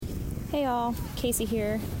Hey all, Casey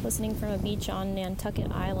here, listening from a beach on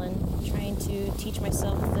Nantucket Island, trying to teach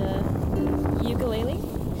myself the ukulele.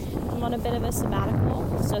 I'm on a bit of a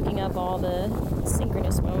sabbatical, soaking up all the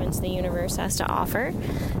synchronous moments the universe has to offer.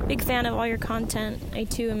 Big fan of all your content. I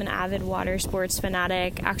too am an avid water sports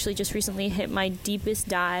fanatic. Actually just recently hit my deepest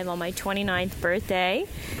dive on my 29th birthday,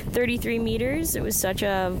 33 meters. It was such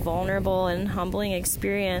a vulnerable and humbling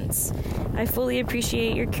experience. I fully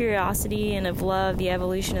appreciate your curiosity and have loved the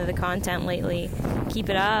evolution of the content lately. Keep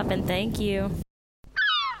it up and thank you.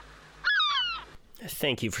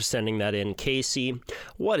 Thank you for sending that in, Casey.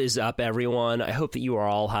 What is up, everyone? I hope that you are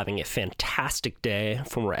all having a fantastic day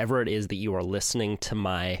from wherever it is that you are listening to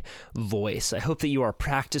my voice. I hope that you are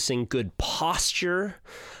practicing good posture,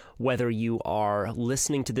 whether you are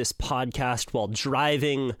listening to this podcast while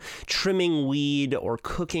driving, trimming weed, or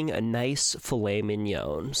cooking a nice filet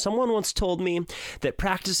mignon. Someone once told me that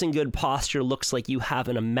practicing good posture looks like you have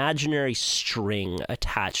an imaginary string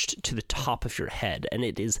attached to the top of your head, and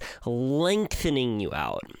it is lengthening you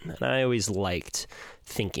out. And I always liked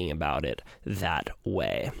thinking about it that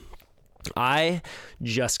way. I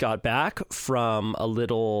just got back from a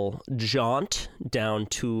little jaunt down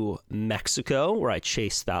to Mexico where I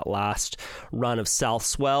chased that last run of South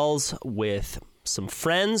Swells with some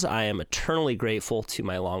friends. I am eternally grateful to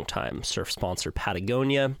my longtime surf sponsor,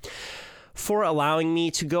 Patagonia, for allowing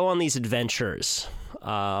me to go on these adventures.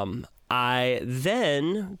 I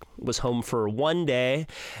then was home for one day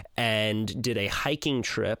and did a hiking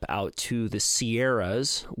trip out to the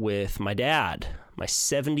Sierras with my dad, my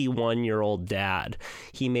 71-year-old dad.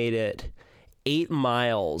 He made it 8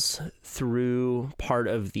 miles through part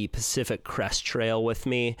of the Pacific Crest Trail with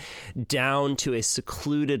me, down to a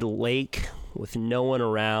secluded lake with no one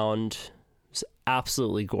around. It was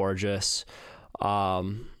absolutely gorgeous.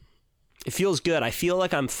 It feels good. I feel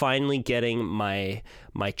like I'm finally getting my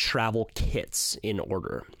travel kits in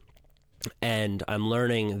order. And I'm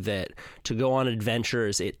learning that to go on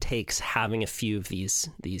adventures, it takes having a few of these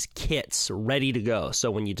kits ready to go.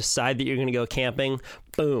 So when you decide that you're going to go camping,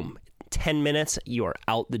 boom, 10 minutes, you are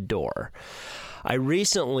out the door. I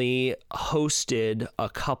recently hosted a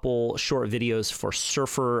couple short videos for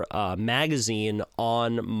Surfer magazine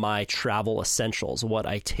on my travel essentials, what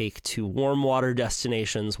I take to warm water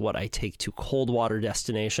destinations, what I take to cold water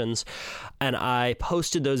destinations, and I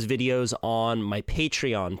posted those videos on my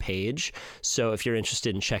Patreon page. So if you're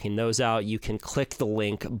interested in checking those out, you can click the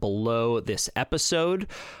link below this episode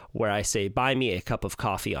where I say buy me a cup of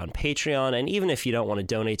coffee on Patreon, and even if you don't want to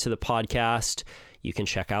donate to the podcast, you can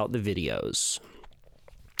check out the videos.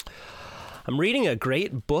 I'm reading a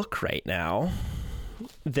great book right now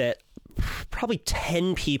that probably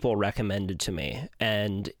 10 people recommended to me,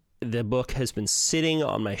 and the book has been sitting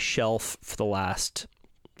on my shelf for the last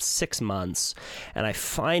 6 months, and I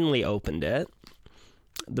finally opened it.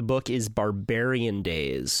 The book is Barbarian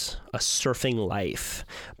Days, A Surfing Life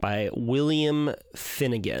by William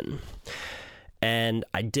Finnegan, and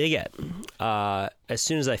I dig it. As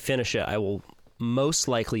soon as I finish it, I will most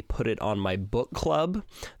likely put it on my book club.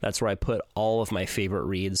 That's where I put all of my favorite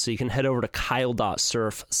reads. So you can head over to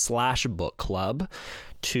kyle.surf/book club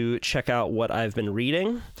to check out what I've been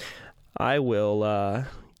reading. I will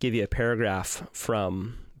give you a paragraph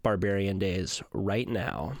from Barbarian Days right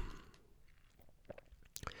now.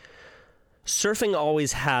 Surfing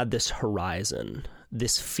always had this horizon,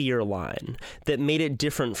 this fear line that made it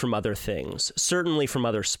different from other things, certainly from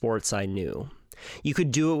other sports I knew. You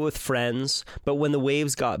could do it with friends, but when the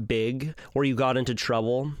waves got big or you got into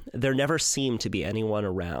trouble, there never seemed to be anyone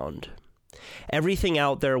around. Everything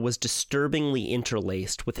out there was disturbingly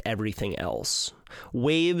interlaced with everything else.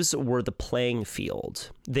 Waves were the playing field.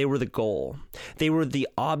 They were the goal. They were the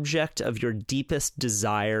object of your deepest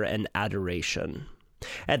desire and adoration.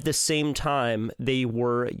 At the same time, they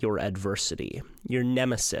were your adversity, your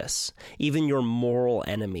nemesis, even your moral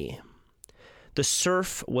enemy. The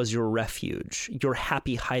surf was your refuge, your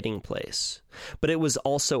happy hiding place, but it was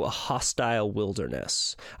also a hostile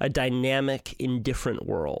wilderness, a dynamic, indifferent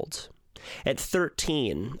world. At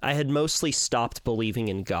 13, I had mostly stopped believing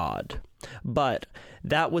in God, but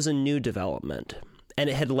that was a new development, and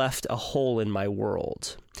it had left a hole in my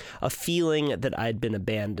world, a feeling that I'd been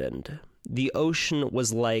abandoned. The ocean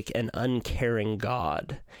was like an uncaring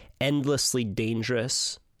God, endlessly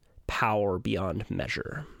dangerous, power beyond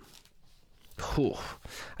measure. Whew.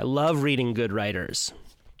 I love reading good writers.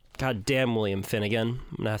 God damn, William Finnegan. I'm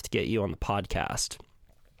going to have to get you on the podcast.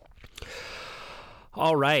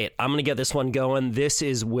 All right, I'm going to get this one going. This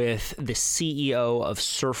is with the CEO of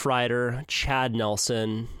Surfrider, Chad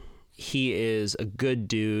Nelson. he is a good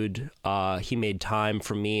dude. He made time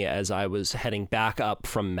for me as I was heading back up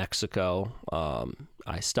from Mexico.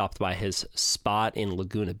 I stopped by his spot in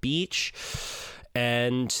Laguna Beach,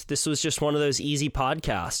 and this was just one of those easy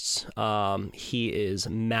podcasts. He is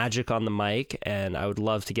magic on the mic, and I would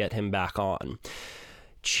love to get him back on.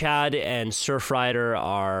 Chad and Surfrider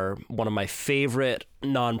are one of my favorite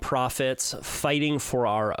nonprofits fighting for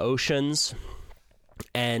our oceans.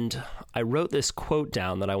 And I wrote this quote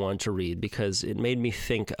down that I wanted to read because it made me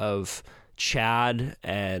think of Chad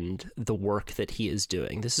and the work that he is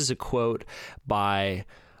doing. This is a quote by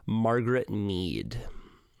Margaret Mead.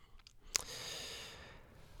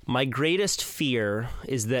 My greatest fear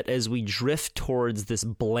is that as we drift towards this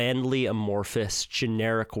blandly amorphous,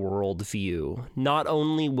 generic worldview, not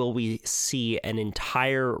only will we see an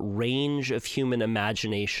entire range of human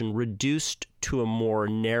imagination reduced to a more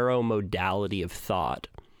narrow modality of thought,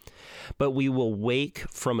 but we will wake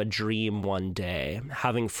from a dream one day,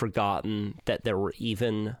 having forgotten that there were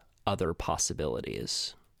even other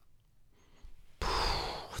possibilities.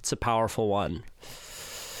 It's a powerful one.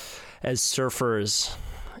 As surfers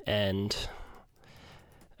and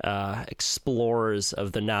explorers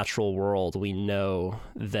of the natural world, we know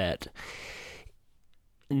that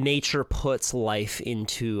nature puts life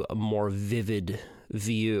into a more vivid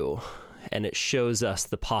view, and it shows us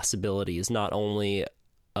the possibilities not only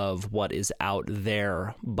of what is out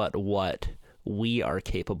there, but what we are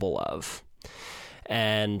capable of.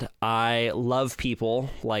 And I love people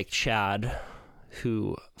like Chad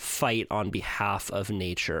who fight on behalf of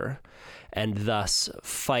nature, and thus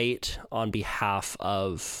fight on behalf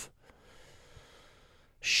of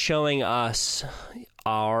showing us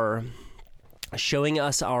our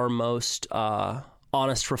most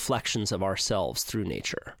honest reflections of ourselves through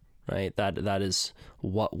nature, right? That is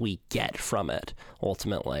what we get from it,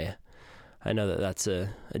 ultimately. I know that that's a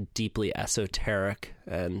deeply esoteric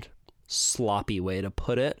and sloppy way to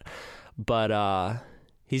put it, but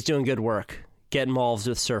he's doing good work. Get involved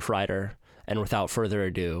with Surfrider, and without further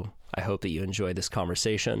ado, I hope that you enjoy this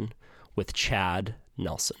conversation with Chad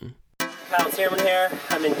Nelson. Kyle Tierman here.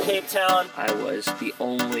 I'm in Cape Town. I was the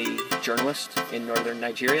only journalist in northern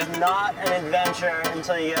Nigeria. Not an adventure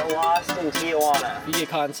until you get lost in Tijuana. If you get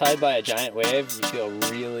caught inside by a giant wave, you feel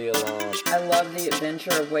really alone. I love the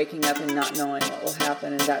adventure of waking up and not knowing what will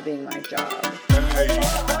happen and that being my job.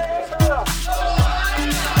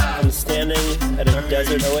 I'm standing at a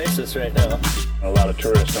desert oasis right now. A lot of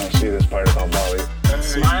tourists don't see this part about Bali.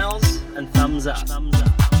 Smiles and thumbs up.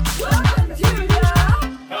 Welcome to the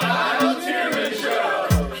Kyle Tierman Show.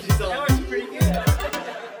 That was pretty good.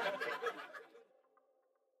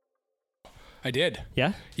 I did.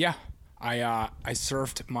 Yeah? Yeah. I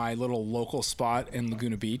surfed my little local spot in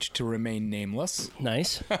Laguna Beach to remain nameless.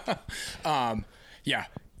 Nice. Yeah.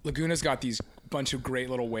 Laguna's got these bunch of great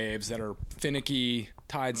little waves that are finicky,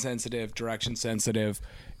 tide sensitive, direction sensitive,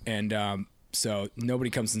 and so nobody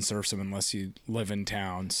comes and surfs them unless you live in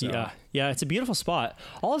town. So Yeah, it's a beautiful spot.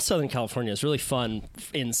 All of Southern California is really fun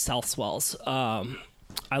in South Swells. I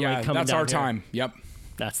like coming that's down our here. time. Yep.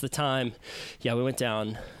 That's the time. Yeah, we went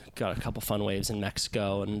down, got a couple fun waves in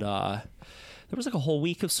Mexico, and there was like a whole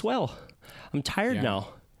week of swell. I'm tired now.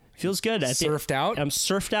 Feels good. Surfed out? I'm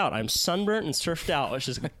surfed out. I'm sunburnt and surfed out, which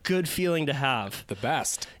is a good feeling to have. The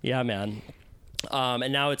best. Yeah, man.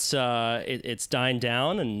 And now it's dying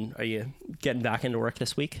down. And are you getting back into work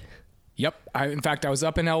this week? Yep. In fact, I was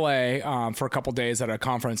up in LA for a couple days at a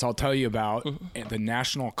conference I'll tell you about, the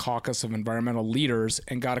National Caucus of Environmental Leaders,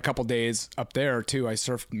 and got a couple days up there too. I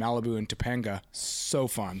surfed Malibu and Topanga. So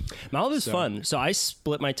fun. Malibu's fun. So I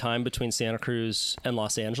split my time between Santa Cruz and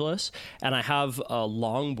Los Angeles, and I have a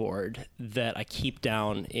longboard that I keep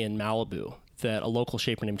down in Malibu that a local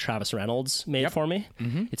shaper named Travis Reynolds made for me.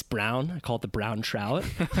 Mm-hmm. It's brown. I call it the brown trout.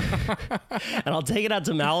 And I'll take it out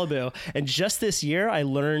to Malibu. And just this year, I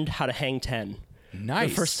learned how to hang 10. Nice.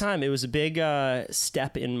 The first time. It was a big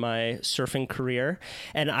step in my surfing career.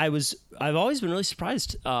 And I've always been really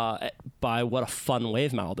surprised by what a fun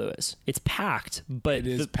wave Malibu is. It's packed, but it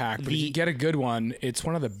is packed. But if you get a good one, it's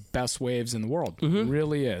one of the best waves in the world. Mm-hmm. It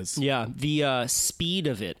really is. Yeah, the speed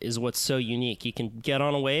of it is what's so unique. You can get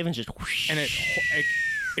on a wave and just whoosh. And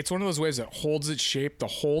it's one of those waves that holds its shape the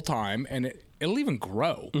whole time, and it'll even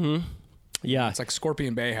grow. Mm-hmm. Yeah. It's like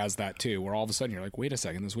Scorpion Bay has that too, where all of a sudden you're like, wait a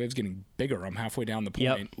second, this wave's getting bigger. I'm halfway down the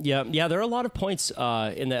point. Yeah. There are a lot of points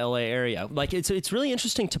in the LA area. Like it's really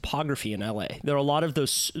interesting topography in LA. There are a lot of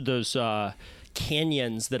those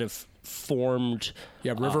canyons that have formed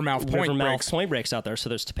rivermouth point breaks out there. So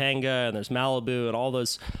there's Topanga and there's Malibu and all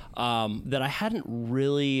those that I hadn't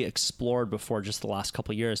really explored before just the last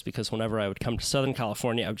couple of years, because whenever I would come to Southern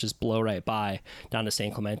California, I would just blow right by down to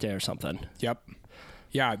San Clemente or something. Yep.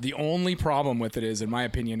 Yeah, the only problem with it is, in my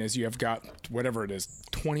opinion, is you have got, whatever it is,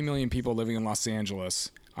 20 million people living in Los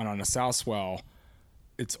Angeles, and on a south swell,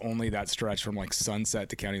 it's only that stretch from like Sunset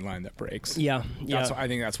to County Line that breaks. Yeah. I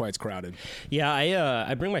think that's why it's crowded. Yeah,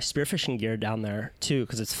 I bring my spearfishing gear down there too,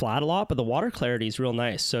 because it's flat a lot, but the water clarity is real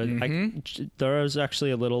nice. So there's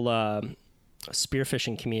actually a little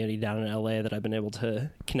spearfishing community down in LA that I've been able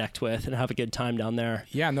to connect with and have a good time down there.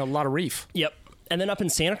 Yeah, and a lot of reef. Yep. And then up in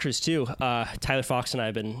Santa Cruz too, Tyler Fox and I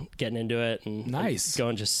have been getting into it and nice,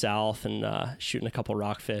 going just south and shooting a couple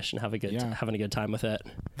rockfish and having a good time with it.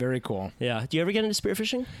 Very cool. Yeah. Do you ever get into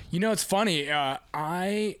spearfishing? You know, it's funny.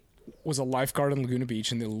 I was a lifeguard in Laguna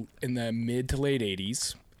Beach in the mid to late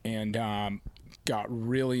 80s, and got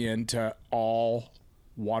really into all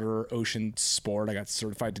water ocean sport. I got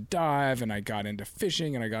certified to dive, and I got into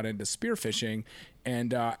fishing, and I got into spearfishing.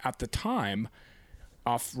 And at the time,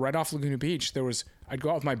 right off Laguna Beach, I'd go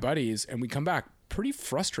out with my buddies, and we'd come back pretty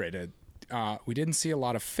frustrated. We didn't see a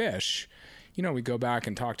lot of fish. You know, we'd go back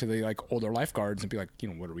and talk to the like older lifeguards and be like, you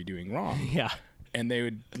know, what are we doing wrong? Yeah. And they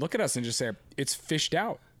would look at us and just say, it's fished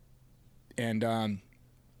out. And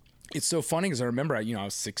it's so funny because I remember, I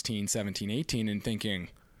was 16, 17, 18 and thinking,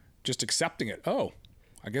 just accepting it. Oh,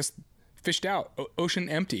 I guess fished out, ocean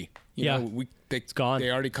empty. You know, it's gone.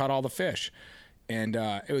 They already caught all the fish. And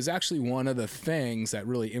it was actually one of the things that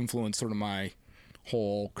really influenced sort of my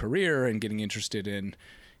whole career and getting interested in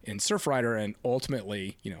Surfrider, and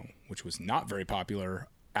ultimately, which was not very popular,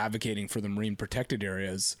 advocating for the marine protected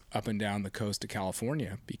areas up and down the coast of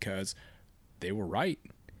California, because they were right.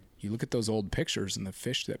 You look at those old pictures and the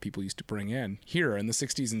fish that people used to bring in here in the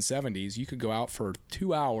 60s and 70s, you could go out for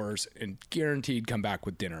 2 hours and guaranteed come back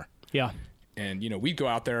with dinner. Yeah. And, we'd go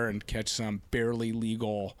out there and catch some barely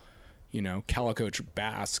legal, calico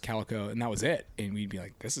bass, and that was it. And we'd be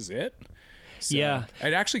like, this is it? So yeah.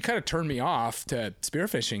 It actually kind of turned me off to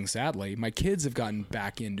spearfishing, sadly. My kids have gotten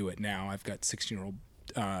back into it now. I've got 16-year-old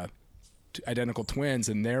identical twins,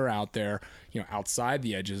 and they're out there, outside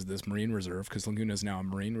the edges of this marine reserve, because Laguna is now a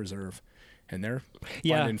marine reserve, and they're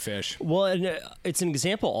finding fish. Well, and it's an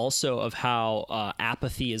example also of how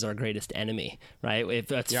apathy is our greatest enemy, right?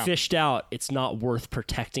 If it's fished out, it's not worth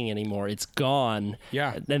protecting anymore. It's gone.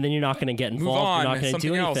 Yeah. And then you're not going to get involved. Move on, you're not going to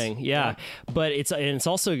do anything. Yeah. But it's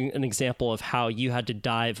also an example of how you had to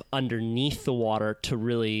dive underneath the water to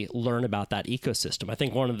really learn about that ecosystem. I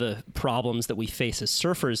think one of the problems that we face as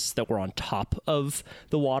surfers is that we're on top of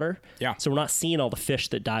the water. Yeah. So we're not seeing all the fish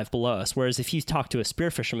that dive below us. Whereas if you talk to a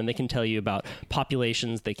spearfisherman, they can tell you about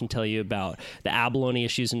populations, they can tell you about the abalone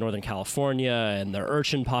issues in Northern California and their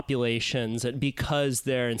urchin populations, because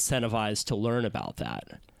they're incentivized to learn about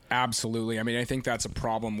that. Absolutely. I mean, I think that's a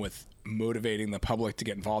problem with motivating the public to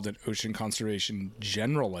get involved in ocean conservation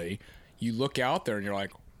generally. You look out there and you're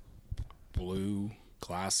like, blue,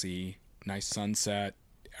 glassy, nice sunset,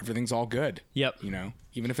 everything's all good. Yep.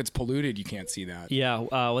 Even if it's polluted, you can't see that. Yeah.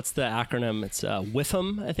 What's the acronym? It's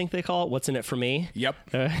WIFM, I think they call it. What's in it for me? Yep.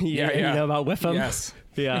 You know about WIFM? Yes.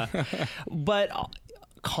 Yeah. But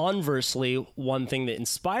conversely, one thing that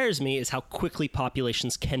inspires me is how quickly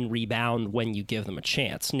populations can rebound when you give them a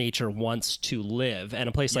chance. Nature wants to live. And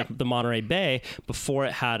a place like the Monterey Bay, before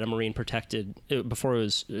it had a marine protected, before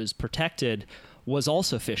it was protected, was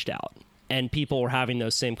also fished out. And people were having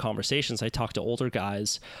those same conversations. I talked to older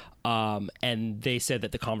guys, and they said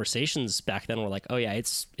that the conversations back then were like, "Oh yeah,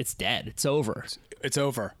 it's dead. It's over. It's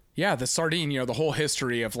over." Yeah, the sardine. The whole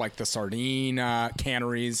history of like the sardine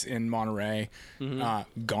canneries in Monterey,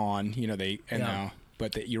 gone.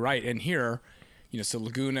 But you're right. And here, so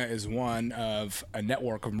Laguna is one of a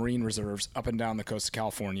network of marine reserves up and down the coast of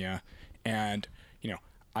California, and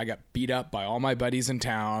I got beat up by all my buddies in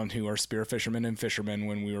town who are spear fishermen and fishermen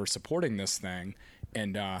when we were supporting this thing.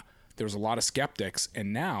 And there was a lot of skeptics.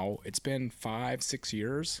 And now it's been 5-6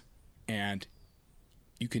 years, and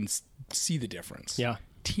you can see the difference. Yeah.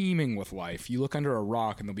 Teeming with life. You look under a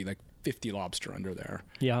rock and there'll be like 50 lobster under there.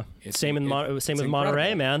 Yeah. Same with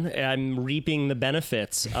Monterey, man. I'm reaping the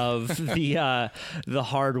benefits of the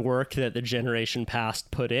hard work that the generation past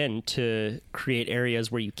put in to create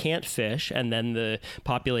areas where you can't fish, and then the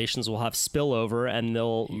populations will have spillover, and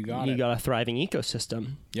you got a thriving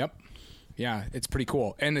ecosystem. Yep. Yeah, it's pretty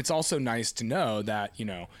cool. And it's also nice to know that,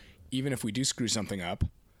 even if we do screw something up,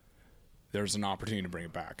 there's an opportunity to bring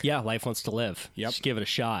it back. Yeah, life wants to live. Yep. Just give it a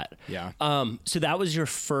shot. Yeah. So that was your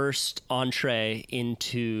first entree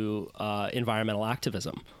into environmental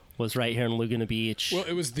activism. was right here in Laguna Beach. Well,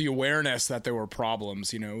 it was the awareness that there were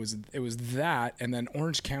problems. It was that, and then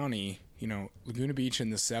Orange County. Laguna Beach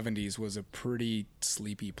in the 70s was a pretty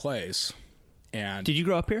sleepy place. And Did you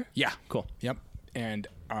grow up here? Yeah. Cool. Yep. And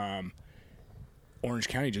Orange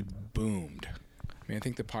County just boomed. I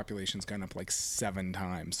think the population's gone up like 7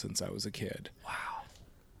 times since I was a kid. Wow.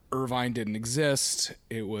 Irvine didn't exist.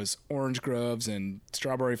 It was orange groves and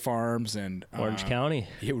strawberry farms and Orange County.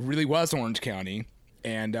 It really was Orange County.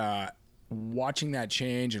 And watching that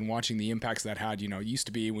change and watching the impacts that had, it used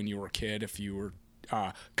to be when you were a kid, if you were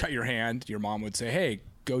cut your hand, your mom would say, hey,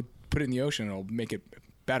 go put it in the ocean. It'll make it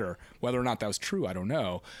better. Whether or not that was true, I don't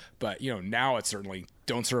know. But, now it's certainly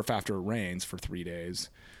don't surf after it rains for 3 days.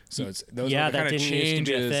 So it's those are the kind of changes. Used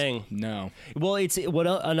to be a thing. No. Well,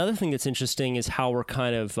 another thing that's interesting is how we're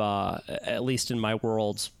kind of, at least in my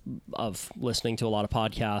world of listening to a lot of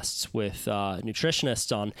podcasts with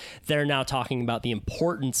nutritionists on, they're now talking about the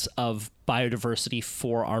importance of biodiversity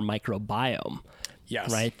for our microbiome.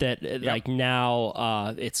 Yes. Right. That like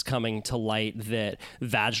now it's coming to light that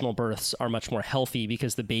vaginal births are much more healthy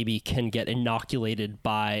because the baby can get inoculated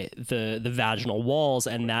by the vaginal walls,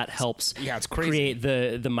 and that helps it's crazy. Create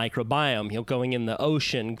the microbiome. Going in the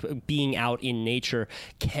ocean, being out in nature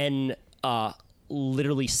can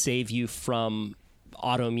literally save you from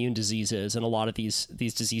autoimmune diseases and a lot of these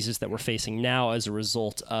diseases that we're facing now as a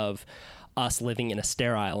result of us living in a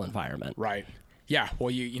sterile environment. Right. Yeah,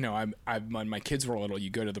 well, when my kids were little, you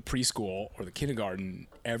go to the preschool or the kindergarten,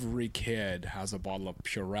 every kid has a bottle of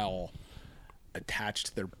Purell attached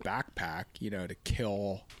to their backpack, to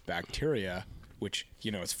kill bacteria, which,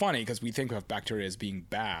 it's funny because we think of bacteria as being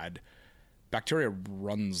bad. Bacteria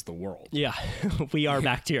runs the world. Yeah, we are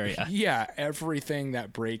bacteria. Yeah, everything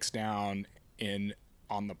that breaks down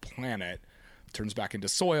on the planet turns back into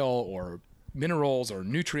soil or minerals or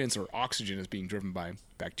nutrients or oxygen is being driven by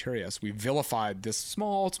bacteria. So we vilified this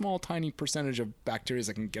small, tiny percentage of bacteria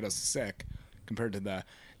that can get us sick compared to the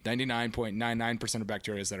 99.99% of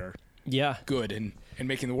bacteria that are good and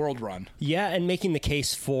making the world run. Yeah, and making the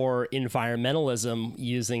case for environmentalism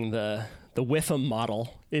using the WIFM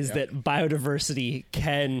model is that biodiversity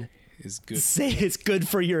is good. Say it's good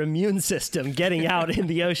for your immune system. Getting out in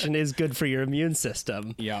the ocean is good for your immune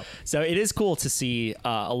system. Yeah. So it is cool to see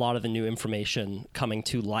a lot of the new information coming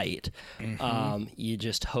to light. Mm-hmm. You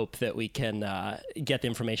just hope that we can get the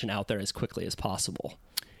information out there as quickly as possible.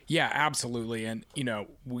 Yeah, absolutely. And,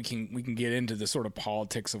 we can get into the sort of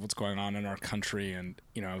politics of what's going on in our country. And,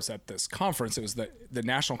 I was at this conference. It was the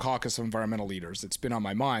National Caucus of Environmental Leaders. It's been on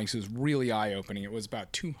my mind because it was really eye-opening. It was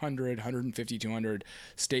about 200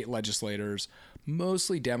 state legislators,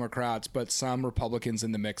 mostly Democrats, but some Republicans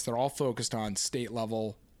in the mix. They're all focused on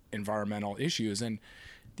state-level environmental issues. And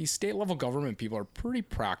these state-level government people are pretty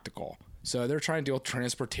practical. So they're trying to deal with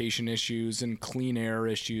transportation issues and clean air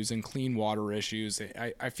issues and clean water issues.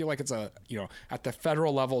 I feel like it's at the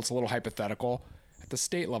federal level, it's a little hypothetical. At the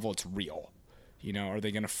state level, it's real. Are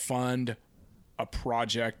they going to fund a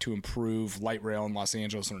project to improve light rail in Los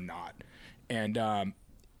Angeles or not? And, I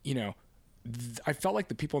felt like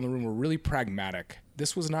the people in the room were really pragmatic.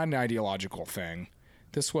 This was not an ideological thing.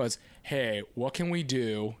 This was, hey, what can we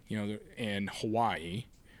do, in Hawaii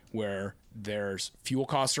where there's fuel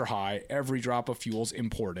costs are high, every drop of fuel's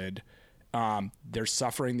imported. They're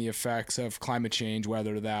suffering the effects of climate change,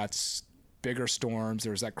 whether that's bigger storms,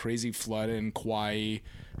 there's that crazy flood in Kauai,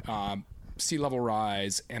 sea level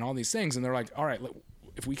rise, and all these things. And they're like, all right,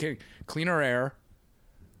 if we can clean our air,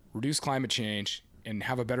 reduce climate change, and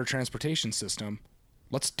have a better transportation system,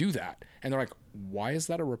 let's do that. And they're like, why is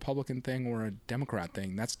that a Republican thing or a Democrat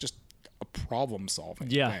thing? That's just a problem-solving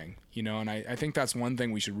thing, and I think that's one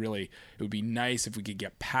thing we should really, it would be nice if we could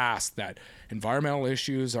get past that environmental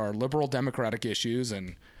issues are liberal democratic issues,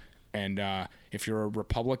 and if you're a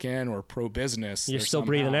Republican or pro-business, you're still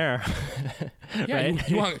breathing air. Yeah,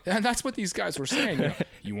 right? And that's what these guys were saying.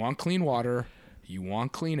 You want clean water, you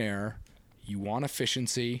want clean air, you want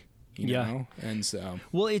efficiency, you know? And so...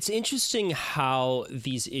 Well, it's interesting how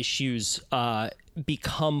these issues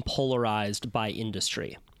become polarized by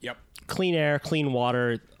industry. Yep. Clean air, clean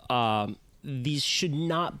water, these should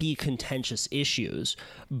not be contentious issues,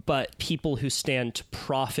 but people who stand to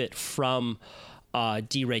profit from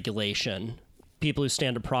deregulation, people who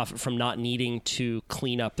stand to profit from not needing to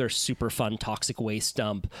clean up their Superfund toxic waste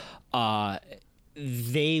dump,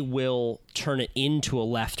 they will turn it into a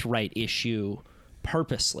left-right issue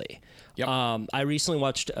purposely. Yep. I recently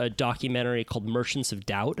watched a documentary called Merchants of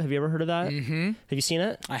Doubt. Have you ever heard of that? Mm-hmm. Have you seen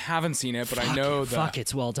it? I haven't seen it, but I know that.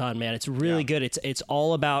 It's well done, man. It's really good. It's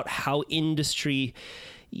all about how industry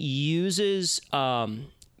uses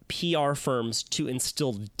PR firms to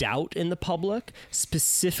instill doubt in the public,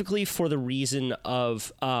 specifically for the reason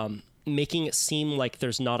of making it seem like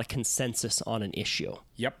there's not a consensus on an issue.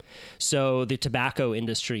 Yep. So the tobacco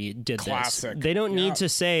industry did Classic. this. They don't need to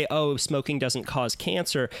say, oh, smoking doesn't cause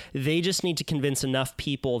cancer. They just need to convince enough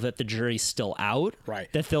people that the jury's still out,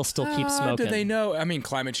 right, that they'll still keep smoking. Do they know? I mean,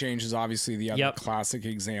 climate change is obviously the other Yep. classic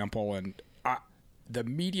example. And the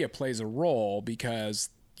media plays a role because,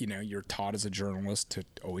 you know, you're taught as a journalist to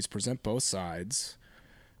always present both sides.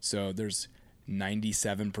 So there's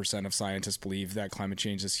 97% of scientists believe that climate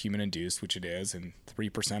change is human induced, which it is, and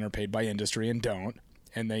 3% are paid by industry and don't.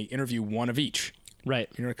 And they interview one of each. Right.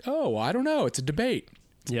 And you're like, oh, I don't know. It's a debate.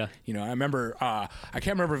 Yeah. You know, I remember, I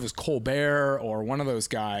can't remember if it was Colbert or one of those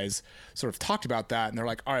guys sort of talked about that. And they're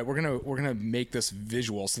like, all right, we're going to make this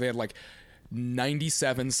visual. So they had like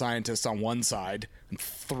 97 scientists on one side and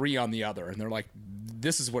 3 on the other. And they're like,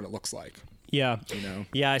 this is what it looks like. Yeah. You know?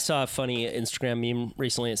 Yeah, I saw a funny Instagram meme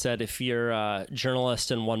recently. It said, if you're a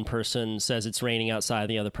journalist and one person says it's raining outside and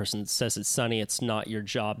the other person says it's sunny, it's not your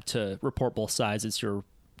job to report both sides. It's your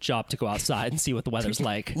job to go outside and see what the weather's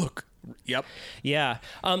like. Look. Yep. Yeah.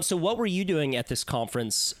 So what were you doing at this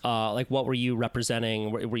conference? Like, what were you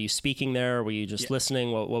representing? Were you speaking there? Were you just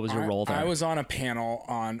listening? What was your role there? I was on a panel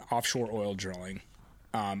on offshore oil drilling.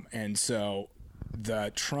 And so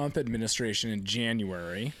the Trump administration in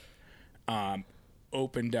January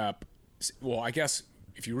opened up, well, I guess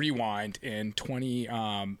if you rewind, in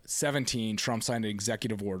 2017, Trump signed an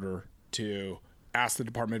executive order to ask the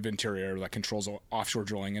Department of Interior, that controls offshore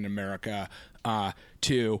drilling in America,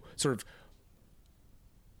 to sort of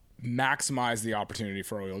maximize the opportunity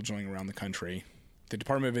for oil drilling around the country. The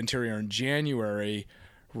Department of Interior in January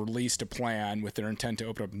released a plan with their intent to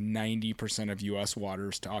open up 90% of U.S.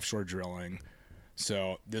 waters to offshore drilling.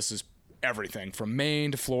 So this is everything from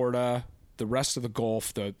Maine to Florida, the rest of the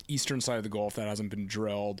Gulf, the eastern side of the Gulf that hasn't been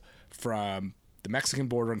drilled, from the Mexican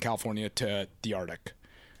border in California to the Arctic.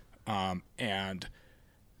 And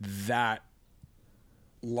that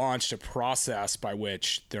launched a process by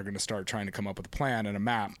which they're going to start trying to come up with a plan and a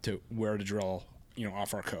map to where to drill, you know,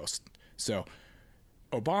 off our coast. So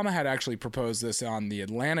Obama had actually proposed this on the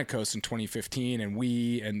Atlantic coast in 2015, and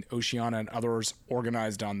we and Oceana and others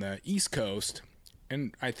organized on the East Coast.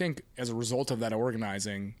 And I think as a result of that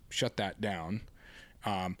organizing, shut that down.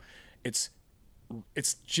 It's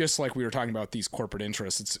just like we were talking about these corporate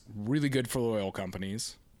interests. It's really good for the oil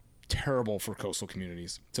companies, terrible for coastal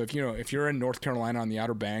communities. So if you're in North Carolina on the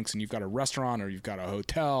Outer Banks and you've got a restaurant or you've got a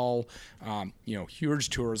hotel, huge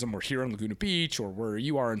tourism, or here in Laguna Beach or where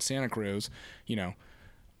you are in Santa Cruz,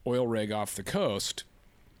 oil rig off the coast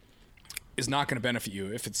is not going to benefit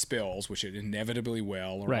you if it spills, which it inevitably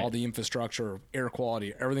will, or right. all the infrastructure, air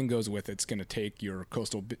quality, everything goes with it. It's going to take your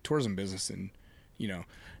coastal tourism business and,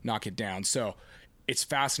 knock it down. So it's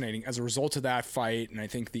fascinating. As a result of that fight, and I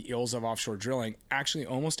think the ills of offshore drilling, actually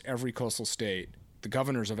almost every coastal state, the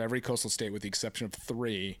governors of every coastal state, with the exception of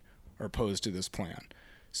 3, are opposed to this plan.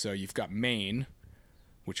 So you've got Maine,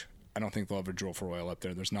 which I don't think they'll ever drill for oil up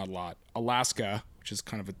there. There's not a lot. Alaska, which is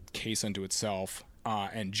kind of a case unto itself,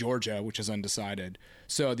 and Georgia, which is undecided.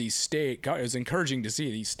 So these state, it was encouraging to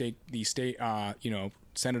see these state,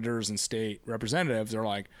 senators and state representatives are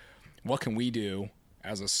like, what can we do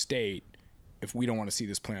as a state if we don't want to see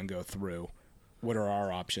this plan go through? What are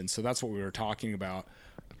our options? So that's what we were talking about.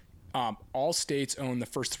 All states own the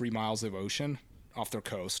first 3 miles of ocean off their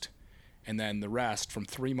coast. And then the rest, from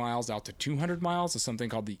 3 miles out to 200 miles, is something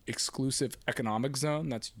called the exclusive economic zone.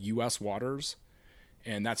 That's U.S. waters,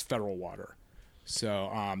 and that's federal water.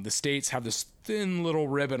 So the states have this thin little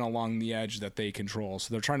ribbon along the edge that they control.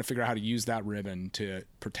 So they're trying to figure out how to use that ribbon to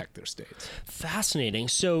protect their states. Fascinating.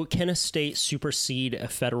 So can a state supersede a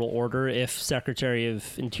federal order if Secretary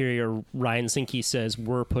of Interior Ryan Zinke says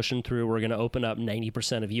we're pushing through, we're going to open up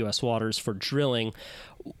 90% of U.S. waters for drilling?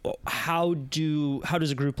 How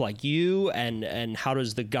does a group like you and how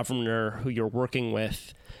does the governor who you're working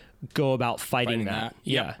with go about fighting that?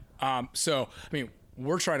 Yeah.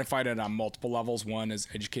 We're trying to fight it on multiple levels. One is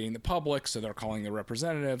educating the public, so they're calling the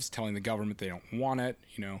representatives, telling the government they don't want it,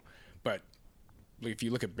 But if you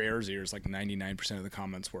look at Bears Ears, like 99% of the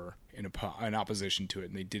comments were in opposition to it,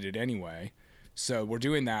 and they did it anyway. So we're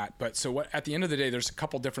doing that. But at the end of the day, there's a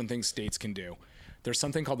couple different things states can do. There's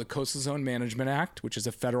something called the Coastal Zone Management Act, which is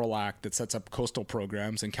a federal act that sets up coastal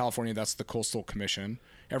programs. In California, that's the Coastal Commission.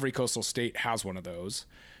 Every coastal state has one of those.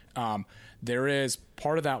 There is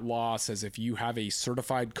part of that law says if you have a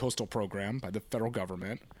certified coastal program by the federal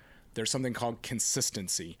government, there's something called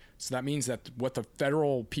consistency. So that means that what the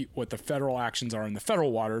federal actions are in the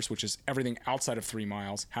federal waters, which is everything outside of 3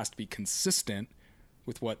 miles, has to be consistent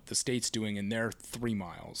with what the state's doing in their 3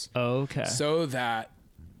 miles. Okay. So that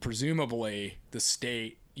presumably the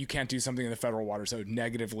state, you can't do something in the federal waters that would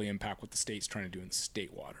negatively impact what the state's trying to do in the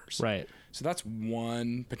state waters. Right. So that's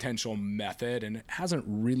one potential method, and it hasn't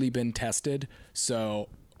really been tested. So,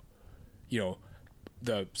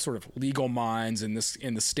 the sort of legal minds in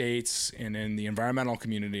the states and in the environmental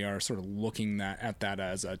community are sort of looking at that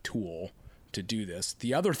as a tool to do this.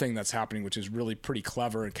 The other thing that's happening, which is really pretty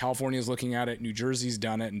clever, and California's looking at it, New Jersey's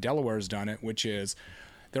done it, and Delaware's done it, which is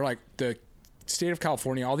they're like the state of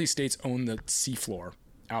California, all these states own the seafloor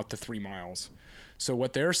out to 3 miles. So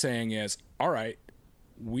what they're saying is, all right,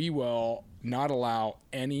 we will not allow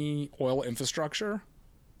any oil infrastructure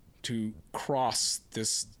to cross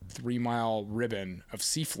this 3 mile ribbon of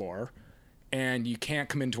seafloor, and you can't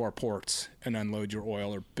come into our ports and unload your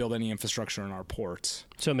oil or build any infrastructure in our ports.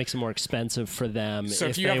 So it makes it more expensive for them So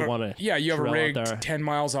if you they have want to. you have a rig 10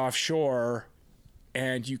 miles offshore,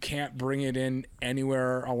 and you can't bring it in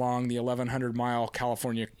anywhere along the 1,100 mile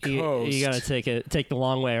California coast. You got to take the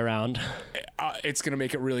long way around. It's going to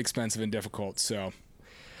make it really expensive and difficult. So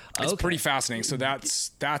it's pretty fascinating. So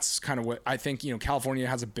that's kind of what I think. California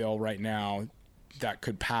has a bill right now that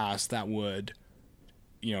could pass that would,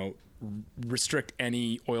 restrict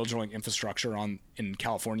any oil drilling infrastructure in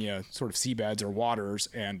California sort of seabeds or waters,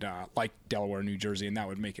 and like Delaware, New Jersey, and that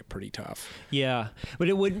would make it pretty tough. Yeah, but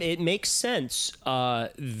it makes sense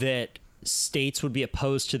that states would be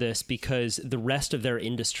opposed to this because the rest of their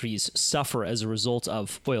industries suffer as a result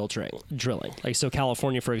of oil drilling. Like, so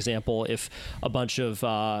California, for example, if a bunch of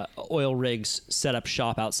oil rigs set up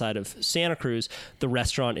shop outside of Santa Cruz, the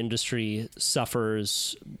restaurant industry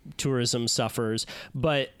suffers, tourism suffers,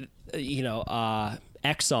 but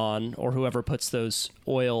Exxon or whoever puts those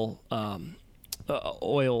oil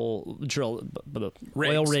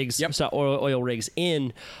rigs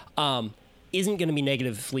in isn't going to be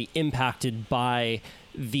negatively impacted by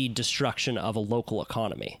the destruction of a local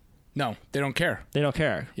economy. No, they don't care. They don't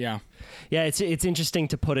care. Yeah. Yeah, it's interesting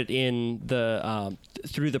to put it in the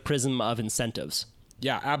through the prism of incentives.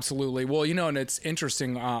 Yeah, absolutely. Well, and it's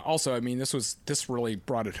interesting. Also, I mean, this really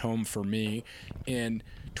brought it home for me. In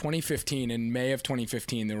 2015, in May of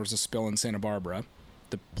 2015, there was a spill in Santa Barbara,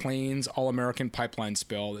 the Plains All-American Pipeline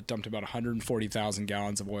spill that dumped about 140,000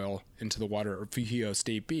 gallons of oil into the water of Refugio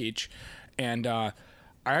State Beach. And I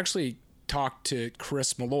actually talked to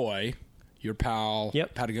Chris Malloy, your pal,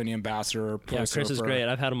 Patagonia ambassador. Yeah, Chris is great.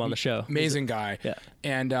 I've had him on the show. Amazing guy. Yeah.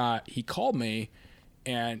 And he called me,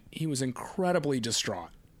 and he was incredibly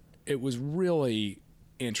distraught. It was really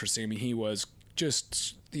interesting. I mean, he was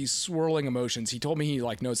just these swirling emotions. He told me he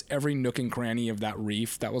knows every nook and cranny of that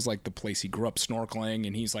reef. That was the place he grew up snorkeling.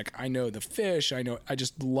 And he's like, I know the fish. I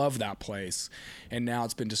just love that place. And now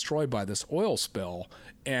it's been destroyed by this oil spill.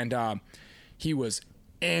 And he was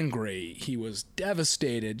angry. He was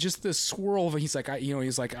devastated. Just this swirl of, he's like,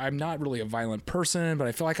 I'm not really a violent person, but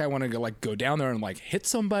I feel like I want to go down there and hit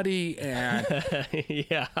somebody. And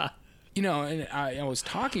yeah, and I was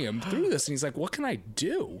talking him through this, and he's like, what can I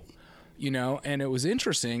do? And it was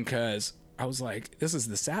interesting because I was like, this is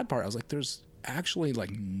the sad part. I was like, there's actually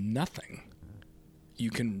nothing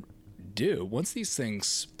you can do. Once these things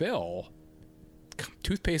spill,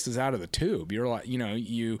 toothpaste is out of the tube. You're like,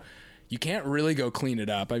 you can't really go clean it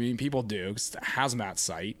up. I mean, people do. It's a hazmat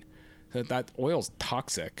site. That oil's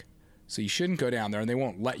toxic. So you shouldn't go down there, and they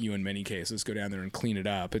won't let you in many cases go down there and clean it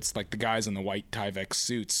up. It's like the guys in the white Tyvek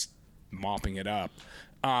suits mopping it up.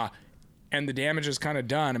 And the damage is kind of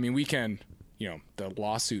done. I mean, we can, the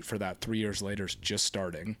lawsuit for that 3 years later is just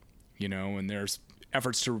starting, and there's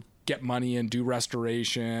efforts to get money and do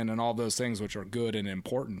restoration and all those things, which are good and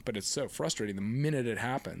important, but it's so frustrating the minute it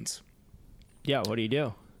happens. Yeah, what do you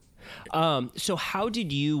do? So how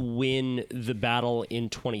did you win the battle in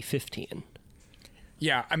 2015?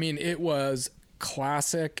 Yeah, I mean, it was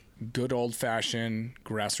classic, good old-fashioned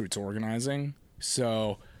grassroots organizing.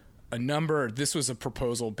 So this was a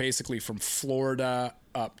proposal basically from Florida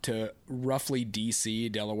up to roughly D.C.,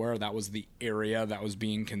 Delaware. That was the area that was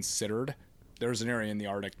being considered. There's an area in the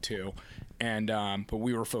Arctic too. And, but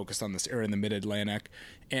we were focused on this area in the mid-Atlantic.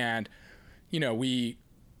 And, we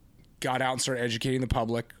got out and started educating the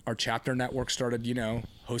public. Our chapter network started,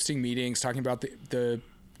 hosting meetings, talking about the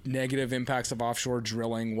negative impacts of offshore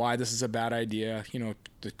drilling, why this is a bad idea.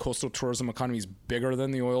 The coastal tourism economy is bigger than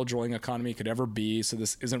the oil drilling economy could ever be. So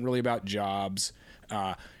this isn't really about jobs.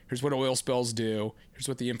 Here's what oil spills do. Here's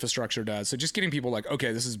what the infrastructure does. So just getting people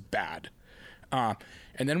okay, this is bad. And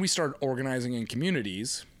then we started organizing in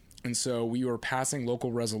communities. And so we were passing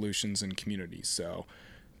local resolutions in communities. So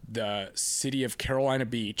the city of Carolina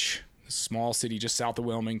Beach, small city just south of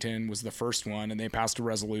Wilmington was the first one, and they passed a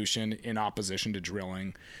resolution in opposition to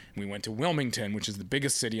drilling. And we went to Wilmington, which is the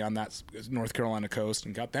biggest city on that North Carolina coast,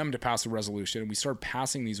 and got them to pass a resolution. And we started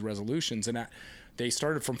passing these resolutions, and they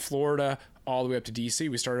started from Florida all the way up to DC.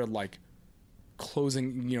 We started like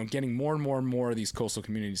closing, getting more and more and more of these coastal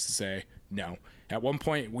communities to say no. At one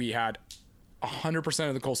point, we had 100%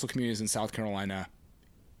 of the coastal communities in South Carolina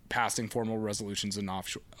passing formal resolutions in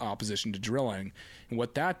opposition to drilling. And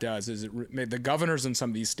what that does is the governors in some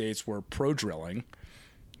of these states were pro-drilling.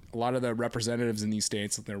 A lot of the representatives in these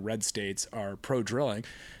states, their red states, are pro-drilling.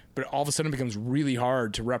 But all of a sudden it becomes really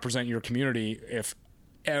hard to represent your community if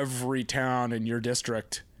every town in your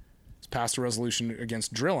district has passed a resolution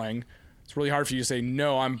against drilling. It's really hard for you to say,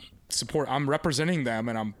 no, I'm representing them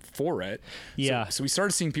and I'm for it. Yeah. So we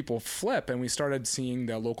started seeing people flip, and we started seeing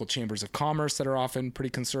the local chambers of commerce that are often pretty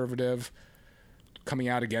conservative coming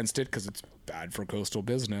out against it because it's bad for coastal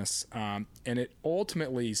business. And it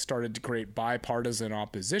ultimately started to create bipartisan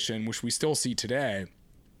opposition, which we still see today,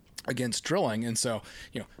 against drilling. And so,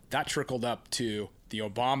 that trickled up to the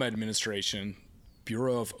Obama administration,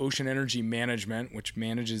 Bureau of Ocean Energy Management, which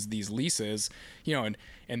manages these leases, and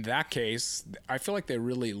in that case, I feel like they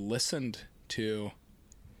really listened to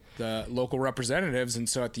the local representatives. And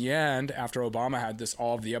so at the end, after Obama had this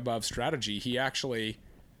all of the above strategy, he actually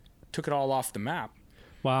took it all off the map.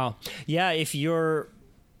 Wow. Yeah. If your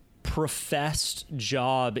professed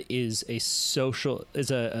job is a civil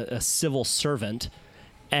servant,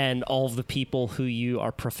 and all of the people who you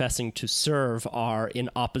are professing to serve are in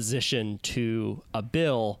opposition to a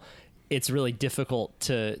bill, it's really difficult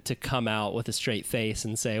to come out with a straight face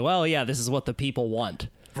and say, well, yeah, this is what the people want.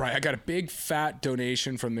 Right. I got a big fat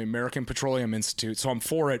donation from the American Petroleum Institute, so I'm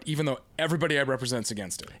for it, even though everybody I represent's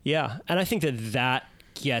against it. Yeah. And I think that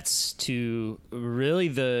gets to really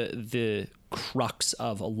the crux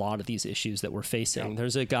of a lot of these issues that we're facing. Yep.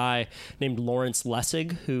 There's a guy named Lawrence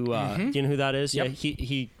Lessig who, do you know who that is? Yep. Yeah,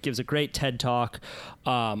 he gives a great TED talk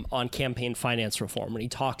on campaign finance reform, and he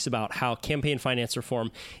talks about how campaign finance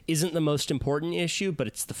reform isn't the most important issue, but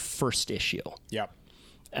it's the first issue. Yep.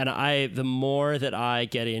 And the more that I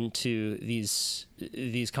get into these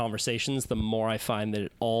conversations, the more I find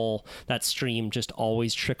that that stream just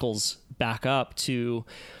always trickles back up to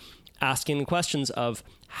asking the questions of,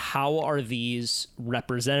 how are these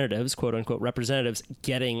representatives, quote unquote representatives,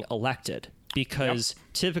 getting elected? Because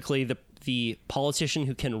typically the politician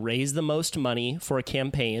who can raise the most money for a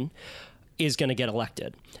campaign is going to get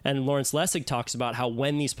elected. And Lawrence Lessig talks about how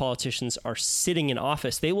when these politicians are sitting in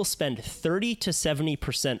office, they will spend 30 to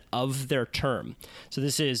 70% of their term. So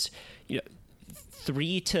this is 2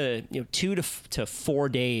 to 4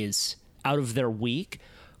 days out of their week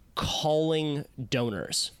calling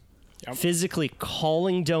donors. Yep. Physically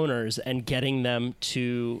calling donors and getting them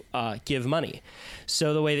to give money.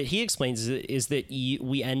 So the way that he explains it is that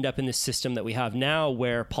we end up in the system that we have now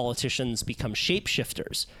where politicians become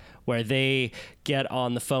shapeshifters, where they get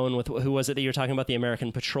on the phone with, who was it that you were talking about, the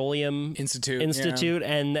American Petroleum Institute, yeah.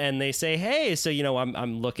 and they say, hey, so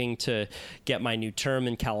I'm looking to get my new term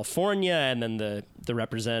in California, and then the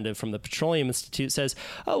representative from the Petroleum Institute says,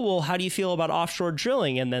 oh, well, how do you feel about offshore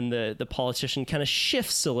drilling? And then the politician kind of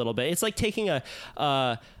shifts a little bit. It's like taking a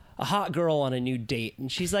hot girl on a new date,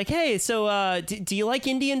 and she's like, hey, so do you like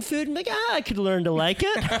Indian food? I'm like, I could learn to like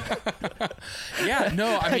it. Yeah,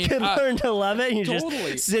 no, I mean, I could learn to love it. And you're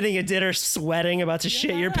totally. Just sitting at dinner sweating, about to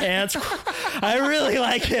shit your pants. I really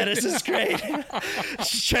like it. This is great.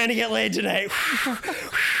 She's trying to get laid tonight.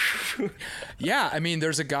 Yeah, I mean,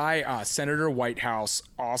 there's a guy, Senator Whitehouse,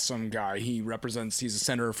 awesome guy. He's a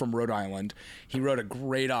senator from Rhode Island. He wrote a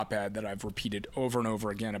great op-ed that I've repeated over and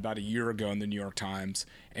over again about a year ago in the New York Times.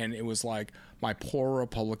 And it was like, my poor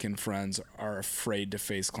Republican friends are afraid to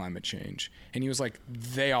face climate change. And he was like,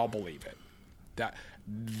 they all believe it. That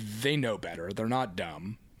they know better. They're not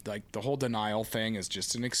dumb. Like, the whole denial thing is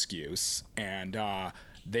just an excuse. And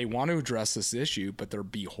they want to address this issue, but they're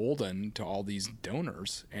beholden to all these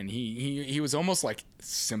donors. And he was almost like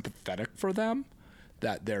sympathetic for them,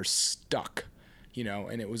 that they're stuck,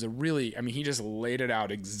 and it was he just laid it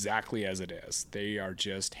out exactly as it is. They are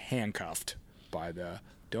just handcuffed by the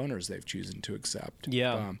donors they've chosen to accept.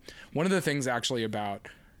 Yeah. One of the things actually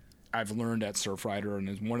I've learned at Surfrider, and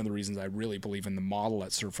is one of the reasons I really believe in the model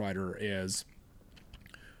at Surfrider, is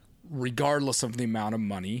regardless of the amount of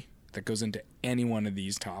money that goes into any one of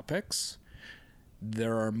these topics,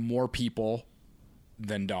 there are more people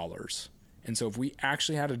than dollars. And so if we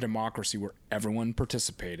actually had a democracy where everyone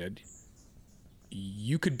participated,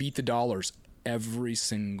 you could beat the dollars every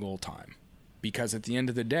single time. Because at the end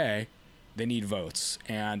of the day, They need votes.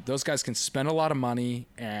 And those guys can spend a lot of money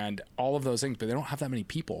and all of those things, but they don't have that many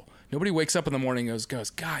people. Nobody wakes up in the morning and goes,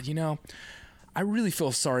 God, I really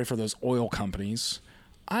feel sorry for those oil companies.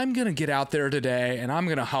 I'm going to get out there today and I'm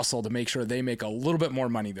going to hustle to make sure they make a little bit more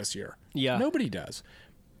money this year. Yeah. Nobody does.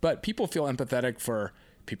 But people feel empathetic for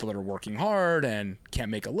people that are working hard and can't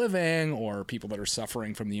make a living, or people that are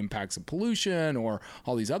suffering from the impacts of pollution or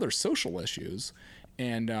all these other social issues.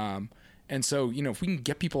 And so, if we can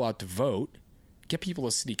get people out to vote, get people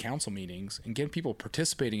to city council meetings, and get people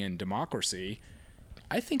participating in democracy,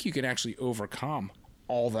 I think you can actually overcome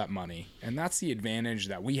all that money. And that's the advantage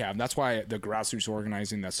that we have. That's why the grassroots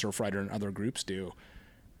organizing that Surfrider and other groups do,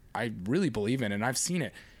 I really believe in, and I've seen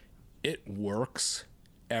it. It works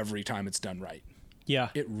every time it's done right. Yeah.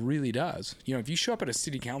 It really does. If you show up at a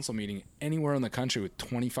city council meeting anywhere in the country with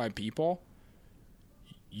 25 people,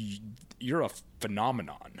 you're a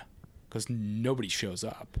phenomenon, because nobody shows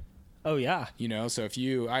up. Oh yeah. So if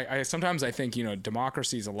I sometimes I think,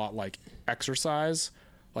 democracy is a lot like exercise.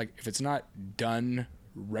 Like, if it's not done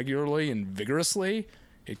regularly and vigorously,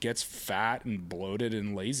 it gets fat and bloated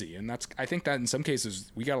and lazy. And I think that in some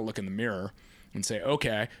cases we got to look in the mirror and say,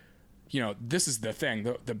 okay, this is the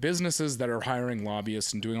thing. The businesses that are hiring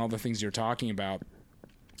lobbyists and doing all the things you're talking about,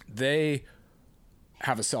 they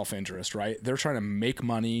have a self-interest, right? They're trying to make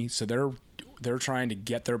money, so they're trying to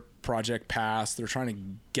get their project passed. They're trying to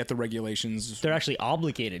get the regulations. They're actually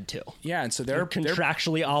obligated to. Yeah, and so they're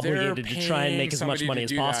contractually obligated to try and make as much money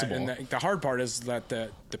as possible. And the hard part is that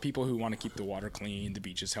the people who want to keep the water clean, the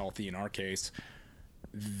beaches healthy, in our case,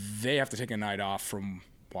 they have to take a night off from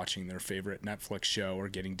watching their favorite Netflix show or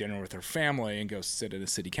getting dinner with their family and go sit at a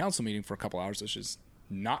city council meeting for a couple hours, which is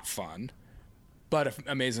not fun, but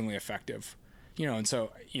amazingly effective. And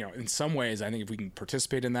so, in some ways, I think if we can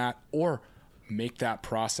participate in that or make that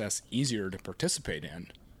process easier to participate in,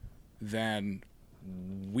 then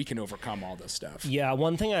we can overcome all this stuff. Yeah,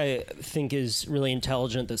 one thing I think is really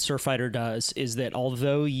intelligent that Surfrider does is that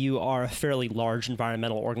although you are a fairly large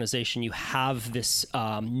environmental organization, you have this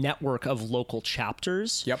network of local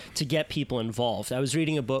chapters to get people involved. I was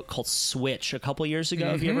reading a book called Switch a couple years ago.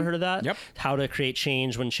 Have you ever heard of that? Yep. How to create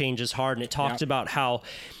change when change is hard. And it talked about how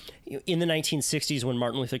in the 1960s, when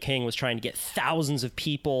Martin Luther King was trying to get thousands of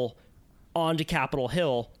people onto Capitol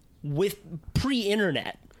Hill with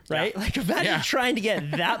pre-internet, right? Like, imagine trying to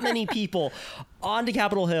get that many people onto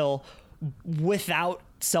Capitol Hill without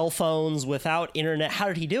cell phones, without internet. How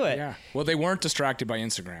did he do it? Yeah. Well, they weren't distracted by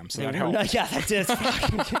Instagram, so that helped. Yeah, that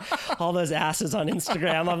did. All those asses on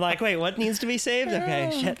Instagram. I'm like, wait, what needs to be saved?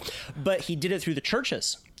 Okay, shit. But he did it through the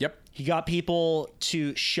churches. Yep. He got people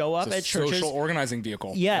to show up at churches. Social organizing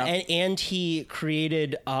vehicle. Yeah, and he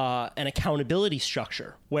created an accountability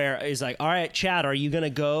structure where he's like, all right, Chad, are you going to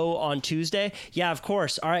go on Tuesday? Yeah, of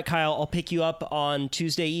course. All right, Kyle, I'll pick you up on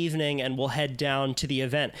Tuesday evening and we'll head down to the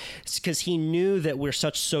event. It's because he knew that we're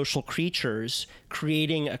such social creatures,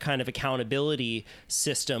 creating a kind of accountability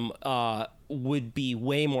system would be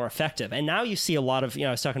way more effective. And now you see a lot of,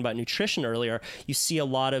 I was talking about nutrition earlier, you see a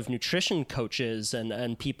lot of nutrition coaches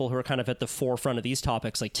and people who are kind of at the forefront of these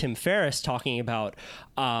topics, like Tim Ferriss talking about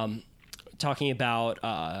how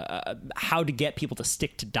to get people to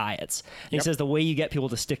stick to diets. And he says the way you get people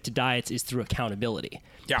to stick to diets is through accountability.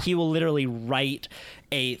 Yeah. He will literally write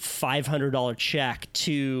a $500 check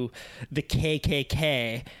to the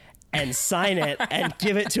KKK and sign it and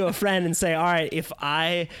give it to a friend and say, all right, if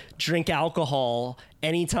I drink alcohol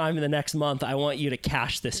anytime in the next month, I want you to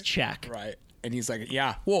cash this check. Right. And he's like,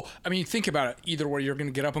 yeah. Well, I mean, think about it. Either way, you're going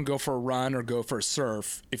to get up and go for a run or go for a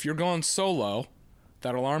surf. If you're going solo,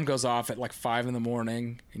 that alarm goes off at like 5 a.m.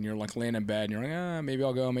 and you're like laying in bed and you're like, maybe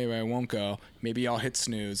I'll go, maybe I won't go. Maybe I'll hit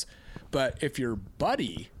snooze. But if your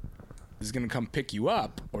buddy is going to come pick you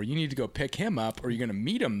up, or you need to go pick him up, or you're going to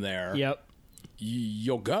meet him there,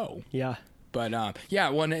 you'll go. Yeah. But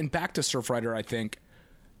and back to Surfrider, I think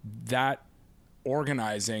that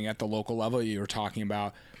organizing at the local level you were talking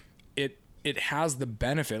about, it has the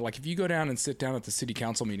benefit. Like, if you go down and sit down at the city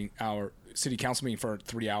council meeting for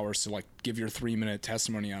 3 hours to like give your 3-minute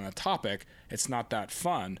testimony on a topic, it's not that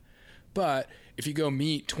fun. But if you go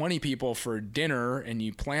meet 20 people for dinner and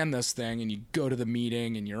you plan this thing and you go to the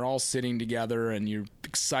meeting and you're all sitting together and you're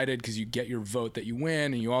excited because you get your vote that you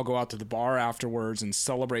win, and you all go out to the bar afterwards and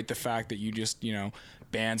celebrate the fact that you just,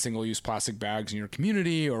 banned single-use plastic bags in your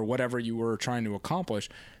community or whatever you were trying to accomplish,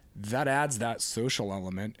 that adds that social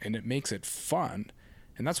element and it makes it fun.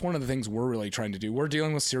 And that's one of the things we're really trying to do. We're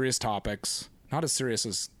dealing with serious topics, not as serious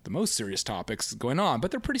as the most serious topics going on,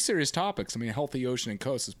 but they're pretty serious topics. I mean, a healthy ocean and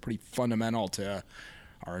coast is pretty fundamental to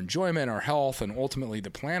our enjoyment, our health, and ultimately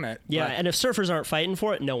the planet. Yeah, But and if surfers aren't fighting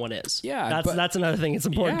for it, no one is. Yeah, that's another thing it's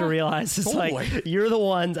important to Yeah, realize. It's totally. like you're the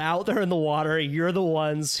ones out there in the water. You're the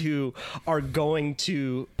ones who are going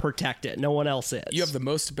to protect it. No one else is. you have the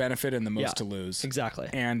most to benefit and the most Yeah, to lose. exactly.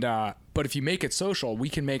 And but if you make it social, we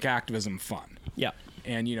can make activism fun. Yeah.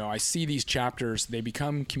 And I see these chapters, they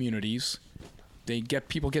become communities.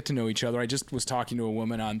 People get to know each other. I just was talking to a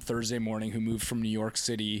woman on Thursday morning who moved from New York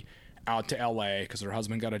City out to LA because her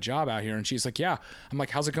husband got a job out here. And she's like, yeah. I'm like,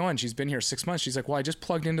 how's it going? She's been here 6 months. She's like, well, I just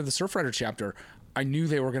plugged into the Surfrider chapter. I knew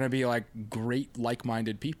they were going to be like great,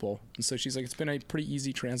 like-minded people. And so she's like, it's been a pretty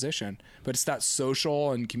easy transition. But it's that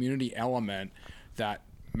social and community element that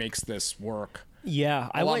makes this work Yeah.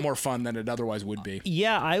 a lot more fun than it otherwise would be.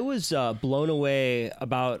 Yeah, I was blown away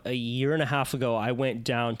about a year and a half ago. I went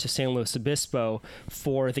down to San Luis Obispo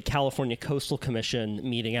for the California Coastal Commission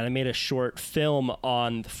meeting, and I made a short film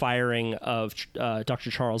on the firing of Dr.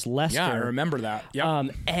 Charles Lester. Yeah, I remember that. Yeah.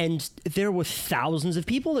 And there were thousands of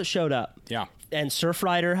people that showed up. Yeah. And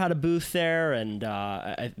Surfrider had a booth there, and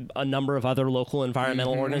a number of other local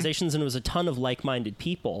environmental organizations, and it was a ton of like-minded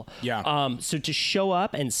people. Yeah. So to show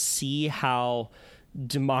up and see how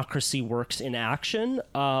democracy works in action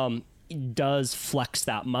does flex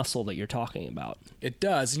that muscle that you're talking about. It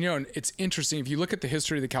does. And it's interesting. If you look at the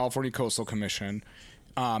history of the California Coastal Commission,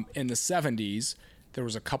 in the 70s, there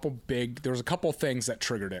was a couple things that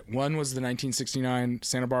triggered it. One was the 1969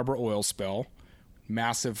 Santa Barbara oil spill,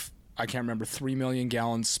 massive, I can't remember, 3 million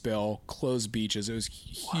gallon spill, closed beaches. It was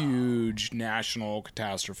huge national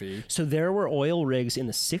catastrophe. So there were oil rigs in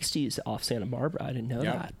the 60s off Santa Barbara. I didn't know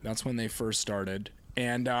that. That's when they first started.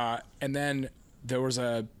 And then there was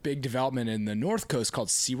a big development in the North Coast called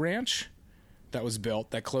Sea Ranch that was built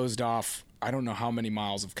that closed off I don't know how many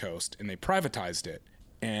miles of coast, and they privatized it.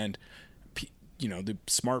 And the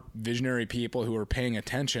smart visionary people who were paying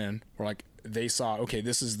attention were like, they saw, okay,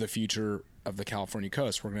 this is the future of the California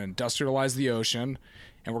coast. We're going to industrialize the ocean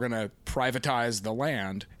and we're going to privatize the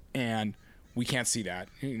land. And we can't see that.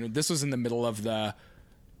 This was in the middle of the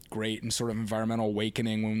great and sort of environmental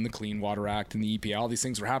awakening when the Clean Water Act and the EPA, all these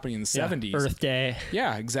things were happening in the 70s. Earth Day.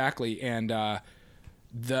 Yeah, exactly. And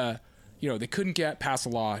they couldn't pass a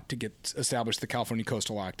law to establish the California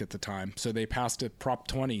Coastal Act at the time. So they passed a Prop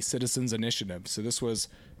 20 Citizens Initiative. So this was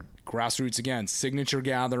grassroots again, signature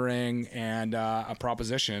gathering and a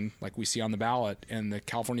proposition like we see on the ballot. And the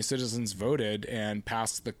California citizens voted and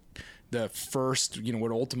passed the first,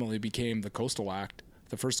 what ultimately became the Coastal Act,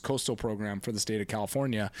 the first coastal program for the state of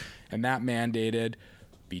California. And that mandated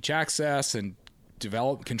beach access and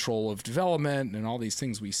control of development and all these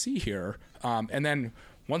things we see here. And then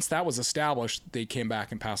once that was established, they came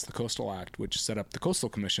back and passed the Coastal Act, which set up the Coastal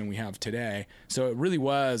Commission we have today. So it really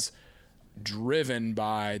was driven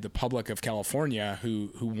by the public of California who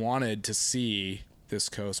wanted to see this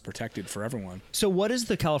coast protected for everyone. So what does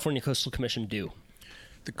the California Coastal Commission do?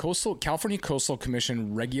 The California Coastal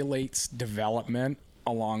Commission regulates development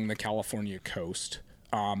along the California coast.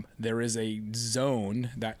 There is a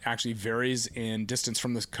zone that actually varies in distance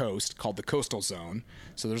from the coast called the coastal zone.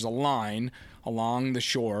 So there's a line along the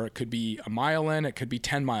shore. It could be a mile in, it could be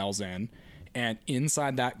 10 miles in. And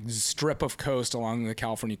inside that strip of coast along the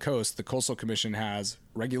California coast, the Coastal Commission has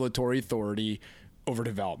regulatory authority over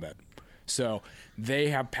development. So they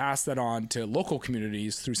have passed that on to local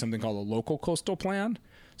communities through something called a local coastal plan.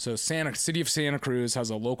 So City of Santa Cruz has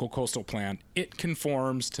a local coastal plan. It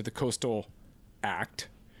conforms to the Coastal Act.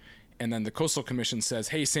 And then the Coastal Commission says,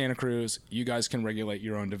 hey, Santa Cruz, you guys can regulate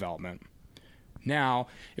your own development. Now,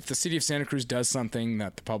 if the City of Santa Cruz does something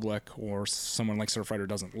that the public or someone like Surfrider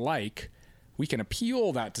doesn't like, we can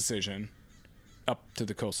appeal that decision up to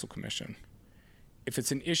the Coastal Commission. If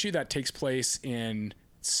it's an issue that takes place in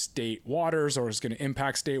state waters or is going to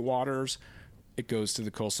impact state waters, it goes to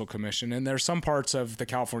the Coastal Commission. And there's some parts of the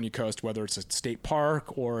California coast, whether it's a state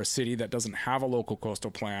park or a city that doesn't have a local coastal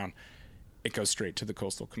plan, it goes straight to the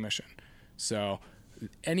Coastal Commission. So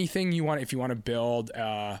anything you want, if you want to build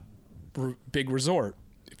a big resort,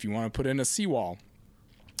 if you want to put in a seawall,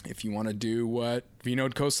 if you want to do what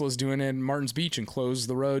Vinod Coastal is doing in Martins Beach and close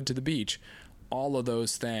the road to the beach, all of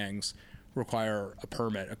those things require a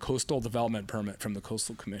permit, a coastal development permit from the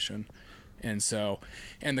Coastal Commission. And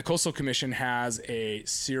the Coastal Commission has a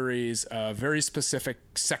series of very specific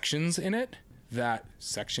sections in it, that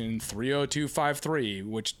section 30253,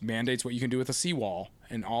 which mandates what you can do with a seawall,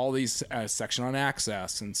 and all these section on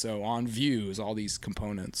access, and so on views, all these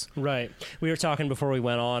components. Right. We were talking before we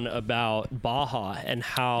went on about Baja and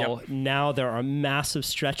how now there are massive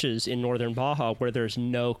stretches in northern Baja where there's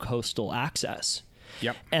no coastal access.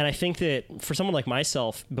 Yep. And I think that for someone like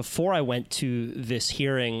myself, before I went to this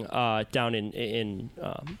hearing down in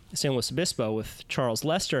San Luis Obispo with Charles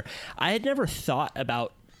Lester, I had never thought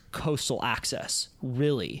about coastal access,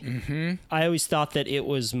 really. Mm-hmm. I always thought that it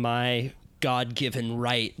was my God-given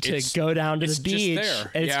right to go down to the beach.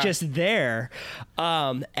 It's just there.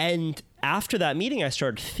 And after that meeting, I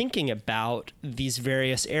started thinking about these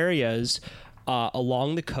various areas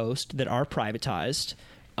along the coast that are privatized.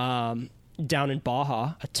 Down in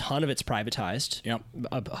Baja, a ton of it's privatized. Yep.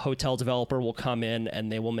 A hotel developer will come in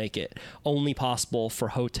and they will make it only possible for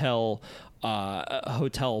hotel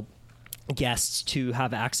guests to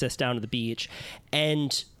have access down to the beach.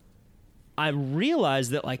 And I realized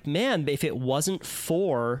that, like, man, if it wasn't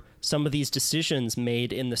for some of these decisions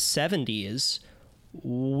made in the 70s,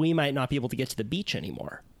 we might not be able to get to the beach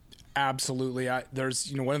anymore. Absolutely.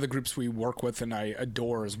 There's, one of the groups we work with and I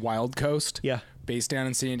adore is Wild Coast. Yeah. Based down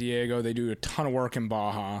in San Diego. They do a ton of work in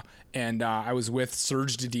Baja. And I was with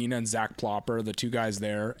Serge Dedina and Zach Plopper, the two guys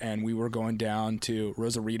there, and we were going down to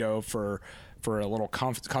Rosarito for a little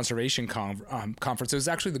conservation conference. It was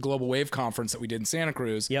actually the Global Wave Conference that we did in Santa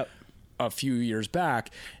Cruz a few years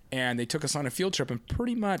back. And they took us on a field trip, and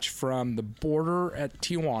pretty much from the border at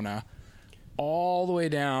Tijuana all the way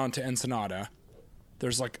down to Ensenada,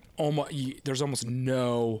 there's almost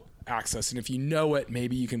no access. And if you know it,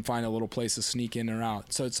 maybe you can find a little place to sneak in or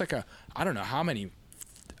out. So it's like I don't know how many,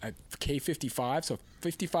 K55, so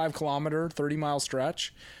 55 kilometer, 30 mile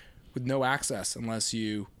stretch with no access unless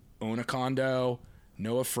you own a condo,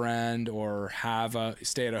 know a friend, or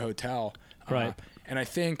stay at a hotel. Right. And I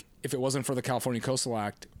think if it wasn't for the California Coastal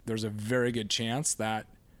Act, there's a very good chance that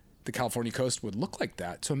the California coast would look like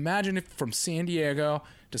that. So imagine if from San Diego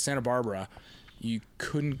to Santa Barbara, you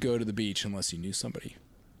couldn't go to the beach unless you knew somebody.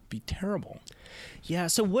 It'd be terrible. Yeah.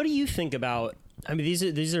 So what do you think about, I mean,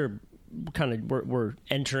 these are kind of, we're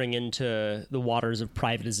entering into the waters of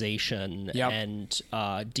privatization and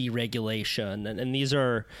deregulation. And these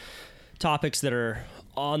are topics that are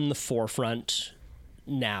on the forefront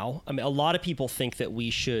now. I mean, a lot of people think that we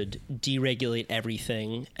should deregulate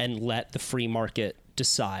everything and let the free market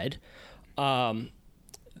decide. I'm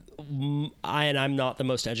not the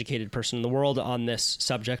most educated person in the world on this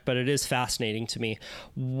subject, but it is fascinating to me.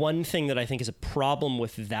 One thing that I think is a problem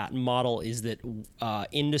with that model is that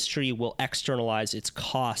industry will externalize its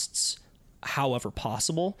costs however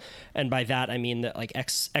possible. And by that, I mean that like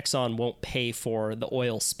Exxon won't pay for the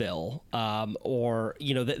oil spill, or,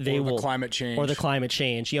 they will climate change or the climate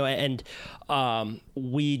change, and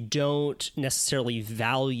we don't necessarily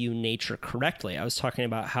value nature correctly. I was talking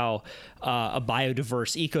about how a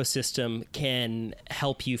biodiverse ecosystem can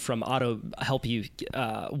help you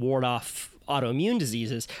ward off autoimmune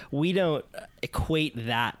diseases. We don't equate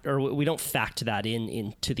that, or we don't factor that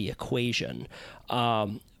into the equation.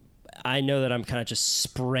 I know that I'm kind of just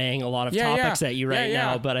spraying a lot of topics at you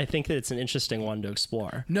now, but I think that it's an interesting one to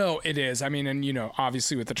explore. No, it is. I mean, and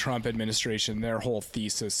obviously with the Trump administration, their whole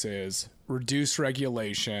thesis is reduce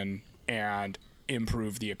regulation and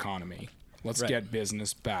improve the economy. Let's get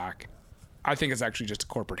business back. I think it's actually just a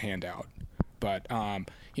corporate handout. But, and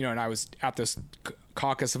I was at this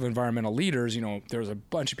caucus of environmental leaders, there was a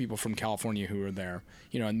bunch of people from California who were there,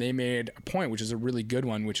 and they made a point, which is a really good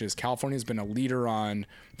one, which is California has been a leader on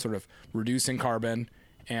sort of reducing carbon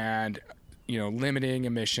and, limiting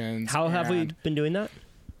emissions. How have we been doing that?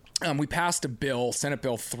 We passed a bill, Senate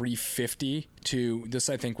Bill 350 this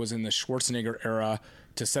I think was in the Schwarzenegger era,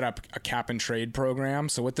 to set up a cap and trade program.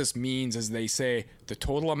 So what this means is they say the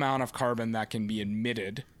total amount of carbon that can be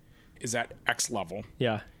emitted is at X level.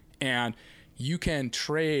 Yeah. And you can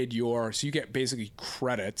trade so you get basically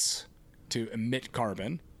credits to emit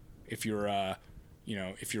carbon if you're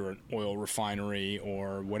if you're an oil refinery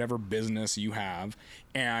or whatever business you have,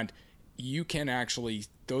 and you can actually,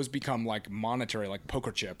 those become like monetary, like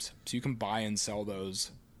poker chips. So you can buy and sell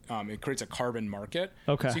those. It creates a carbon market.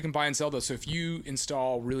 Okay. So you can buy and sell those. So if you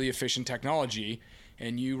install really efficient technology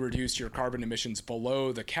and you reduce your carbon emissions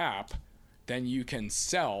below the cap, then you can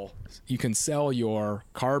sell your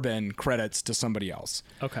carbon credits to somebody else.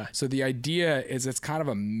 Okay. So the idea is it's kind of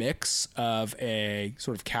a mix of a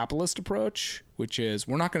sort of capitalist approach, which is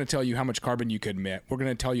we're not going to tell you how much carbon you could emit. We're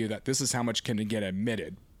going to tell you that this is how much can get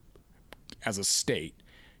emitted as a state.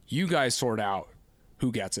 You guys sort out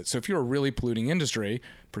who gets it. So if you're a really polluting industry,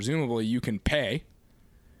 presumably you can pay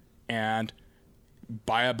and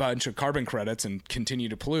buy a bunch of carbon credits and continue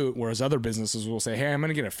to pollute, whereas other businesses will say, hey, I'm going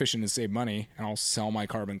to get efficient and save money, and I'll sell my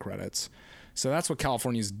carbon credits. So that's what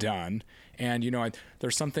California's done. And,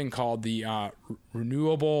 there's something called the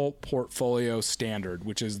Renewable Portfolio Standard,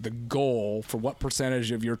 which is the goal for what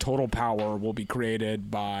percentage of your total power will be created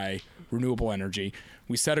by renewable energy.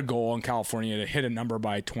 We set a goal in California to hit a number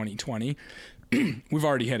by 2020. We've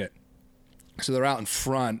already hit it. So they're out in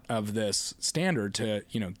front of this standard to,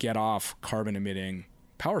 get off carbon emitting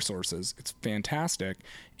power sources. It's fantastic.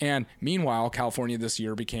 And meanwhile, California this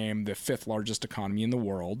year became the 5th largest economy in the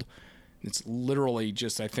world. It's literally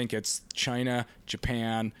just, I think it's China,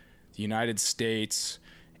 Japan, the United States,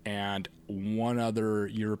 and one other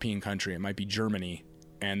European country. It might be Germany.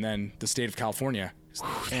 And then the state of California.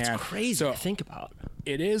 That's crazy to think about.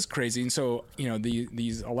 It is crazy. And so,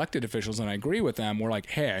 these elected officials, and I agree with them, were like,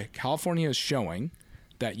 hey, California is showing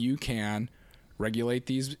that you can regulate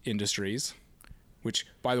these industries, which,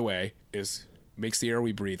 by the way, makes the air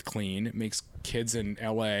we breathe clean. It makes kids in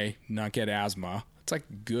LA not get asthma. It's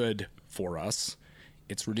like good for us.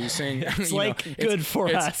 It's reducing. It's good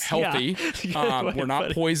for us. It's healthy. Yeah. We're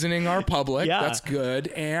not poisoning our public. Yeah. That's good.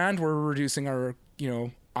 And we're reducing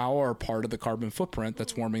our part of the carbon footprint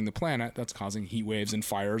that's warming the planet, that's causing heat waves and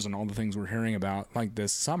fires and all the things we're hearing about like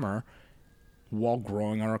this summer, while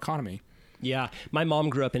growing our economy. Yeah. My mom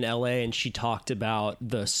grew up in LA, and she talked about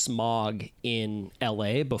the smog in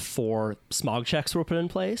LA before smog checks were put in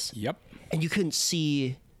place. Yep. And you couldn't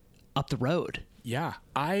see up the road. Yeah.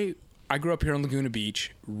 I grew up here in Laguna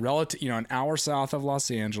Beach, an hour south of Los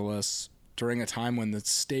Angeles, during a time when the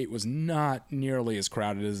state was not nearly as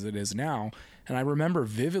crowded as it is now. And I remember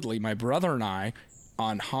vividly my brother and I,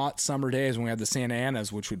 on hot summer days when we had the Santa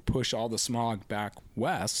Anas, which would push all the smog back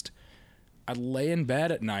west, I'd lay in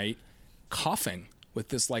bed at night coughing with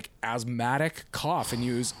this like asthmatic cough. And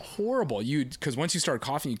it was horrible. Because once you started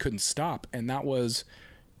coughing, you couldn't stop. And that was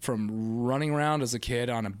from running around as a kid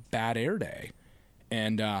on a bad air day.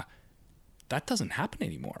 And that doesn't happen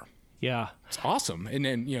anymore. Yeah. It's awesome. And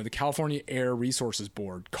then, the California Air Resources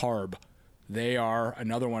Board, CARB, they are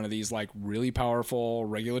another one of these like really powerful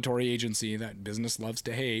regulatory agency that business loves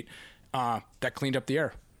to hate, that cleaned up the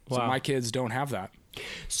air. So Wow. my kids don't have that.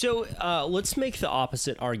 So let's make the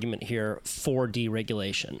opposite argument here for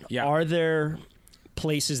deregulation. Yeah. Are there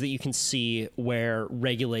places that you can see where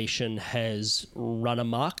regulation has run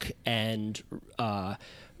amok and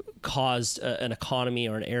caused an economy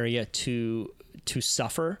or an area to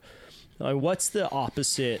suffer? What's the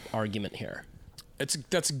opposite argument here?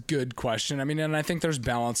 That's a good question. I mean, and I think there's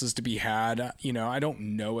balances to be had. I don't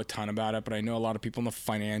know a ton about it, but I know a lot of people in the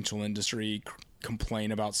financial industry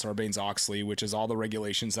complain about Sarbanes-Oxley, which is all the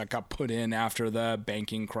regulations that got put in after the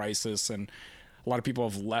banking crisis. And a lot of people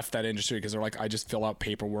have left that industry because they're like, I just fill out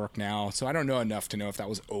paperwork now. So I don't know enough to know if that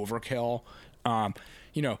was overkill.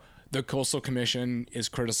 The Coastal Commission is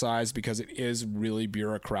criticized because it is really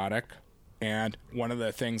bureaucratic. And one of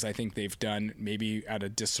the things I think they've done maybe at a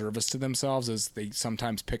disservice to themselves is they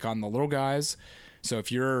sometimes pick on the little guys. So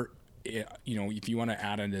if if you want to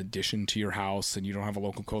add an addition to your house and you don't have a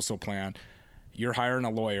local coastal plan, you're hiring a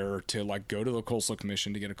lawyer to like go to the Coastal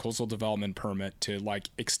Commission to get a coastal development permit to like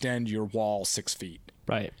extend your wall 6 feet.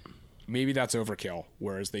 Right. Maybe that's overkill,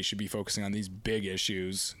 whereas they should be focusing on these big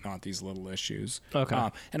issues, not these little issues. Okay.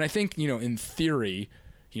 And I think, in theory,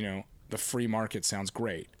 the free market sounds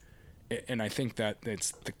great. And I think that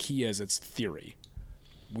the key is it's theory.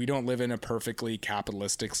 We don't live in a perfectly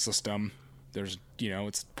capitalistic system. There's,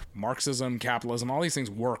 it's Marxism, capitalism, all these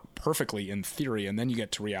things work perfectly in theory, and then you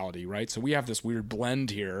get to reality, right? So we have this weird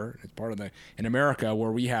blend here. It's part of in America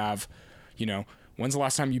where we have, when's the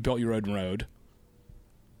last time you built your own road?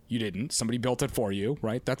 You didn't. Somebody built it for you,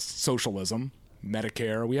 right? That's socialism.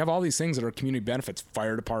 Medicare. We have all these things that are community benefits.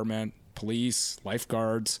 Fire department, police,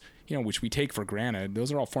 lifeguards, which we take for granted.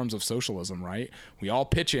 Those are all forms of socialism, right? We all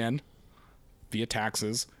pitch in via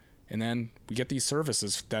taxes, and then we get these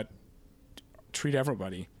services that treat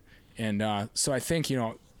everybody. And so I think,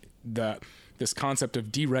 this concept of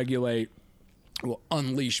deregulate will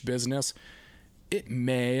unleash business. It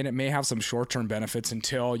may have some short-term benefits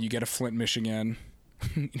until you get a Flint, Michigan,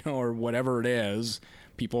 or whatever it is.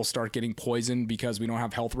 People start getting poisoned because we don't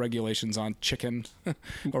have health regulations on chicken,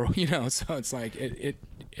 or so it's like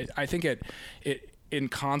I think in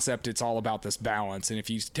concept it's all about this balance, and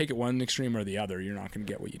if you take it one extreme or the other, you're not going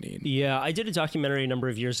to get what you need. Yeah, I did a documentary a number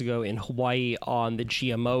of years ago in Hawaii on the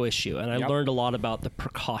GMO issue, and I learned a lot about the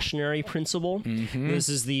precautionary principle. Mm-hmm. This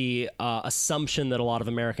is the assumption that a lot of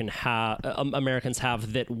Americans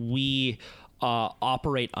have that we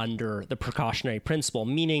operate under the precautionary principle,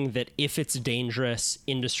 meaning that if it's dangerous,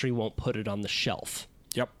 industry won't put it on the shelf.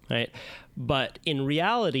 Yep. Right. But in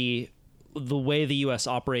reality, the way the U.S.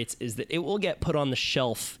 operates is that it will get put on the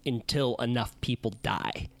shelf until enough people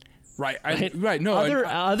die. Right. No.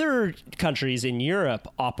 Other countries in Europe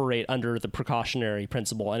operate under the precautionary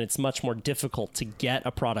principle, and it's much more difficult to get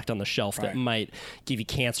a product on the shelf that might give you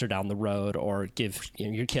cancer down the road or give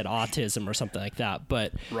your kid autism or something like that.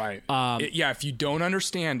 But if you don't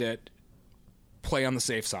understand it, play on the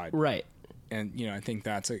safe side. Right. And I think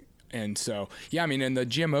that's it. And so and the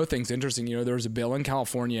GMO thing's interesting. There was a bill in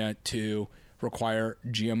California to require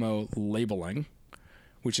GMO labeling,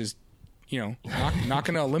 which is not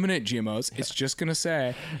going to eliminate GMOs. It's just going to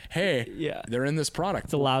say, hey, they're in this product.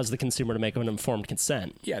 It allows the consumer to make an informed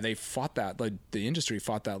consent. Yeah, they fought that. Like, the industry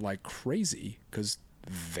fought that like crazy because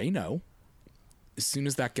they know as soon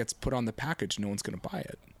as that gets put on the package, no one's going to buy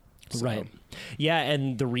it. So. Right. Yeah,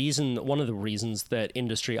 and one of the reasons that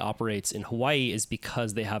industry operates in Hawaii is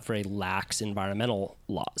because they have very lax environmental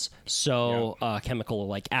laws. So a chemical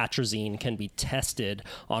like atrazine can be tested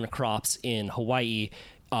on crops in Hawaii,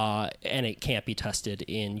 and it can't be tested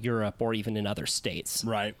in Europe or even in other states.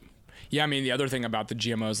 Right. Yeah, the other thing about the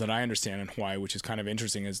GMOs that I understand in Hawaii, which is kind of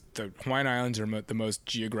interesting, is the Hawaiian Islands are the most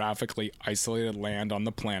geographically isolated land on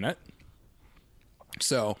the planet.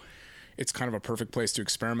 So it's kind of a perfect place to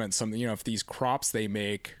experiment. Something, if these crops they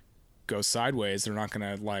make go sideways, they're not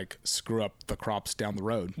going to like screw up the crops down the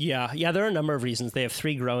road. Yeah, there are a number of reasons. They have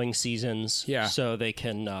 3 growing seasons, so they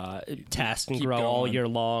can test and grow all year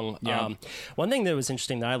long. Yeah. One thing that was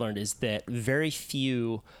interesting that I learned is that very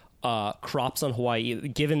few crops on Hawaii,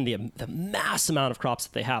 given the mass amount of crops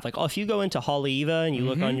that they have, like if you go into Haleiwa and you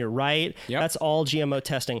look on your right, that's all GMO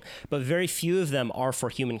testing, but very few of them are for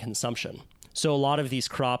human consumption. So a lot of these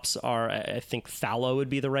crops are, I think fallow would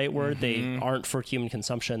be the right word. They aren't for human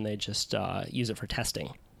consumption. They just use it for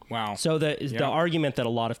testing. Wow. So the argument that a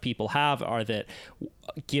lot of people have are that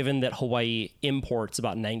given that Hawaii imports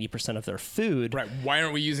about 90% of their food. Right. Why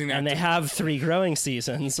aren't we using that? And they have 3 growing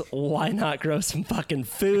seasons. Why not grow some fucking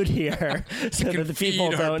food here so that the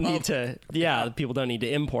people don't need to, the people don't need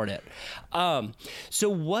to import it. So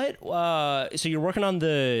you're working on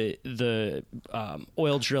the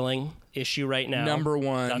oil drilling issue right now. Number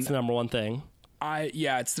one. That's the number one thing.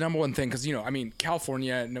 It's the number one thing because,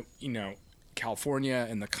 California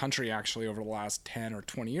and the country actually over the last 10 or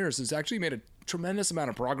 20 years has actually made a tremendous amount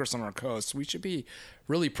of progress on our coast. We should be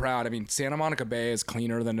really proud. Santa Monica Bay is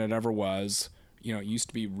cleaner than it ever was. It used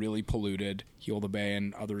to be really polluted. Gila Bay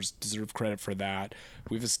and others deserve credit for that.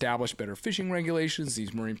 We've established better fishing regulations,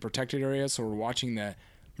 these marine protected areas, so we're watching the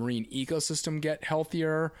marine ecosystem get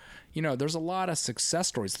healthier. There's a lot of success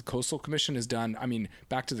stories the Coastal Commission has done.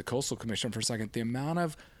 Back to the Coastal Commission for a second, the amount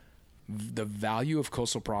of the value of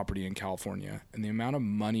coastal property in California and the amount of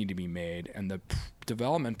money to be made and the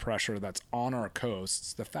development pressure that's on our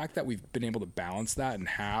coasts, the fact that we've been able to balance that and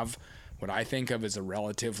have what I think of as a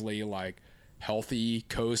relatively healthy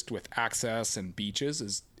coast with access and beaches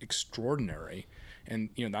is extraordinary. And,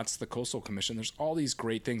 that's the Coastal Commission. There's all these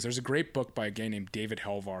great things. There's a great book by a guy named David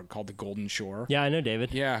Helvar called The Golden Shore. Yeah, I know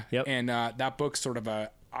David. Yeah. Yep. And that book's sort of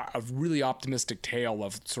a really optimistic tale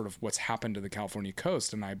of sort of what's happened to the California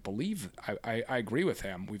coast. And I believe, I agree with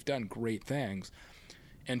him. We've done great things.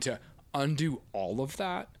 And to undo all of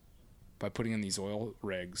that by putting in these oil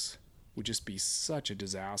rigs would just be such a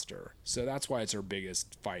disaster. So that's why it's our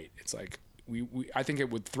biggest fight. It's like, I think it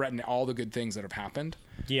would threaten all the good things that have happened.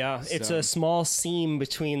 Yeah, it's a small seam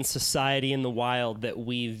between society and the wild that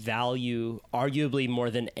we value arguably more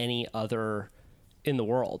than any other in the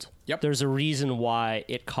world. Yep. There's a reason why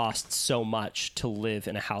it costs so much to live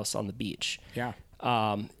in a house on the beach. Yeah.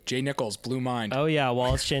 Jay Nichols, Blue Mind. Oh yeah,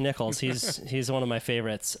 Wallace J. Nichols. He's one of my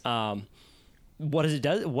favorites. What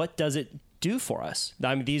does it do for us?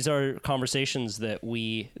 These are conversations that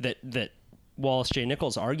that Wallace J.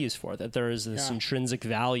 Nichols argues for, that there is this intrinsic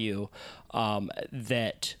value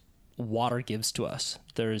that water gives to us.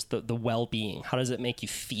 There's the well-being. How does it make you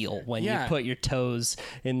feel when you put your toes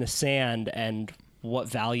in the sand, and what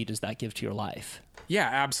value does that give to your life? Yeah,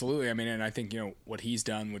 absolutely. And I think, what he's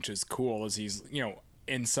done, which is cool, is he's,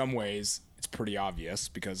 in some ways it's pretty obvious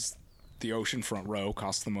because the oceanfront row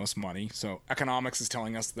costs the most money. So economics is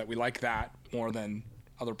telling us that we like that more than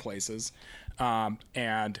other places.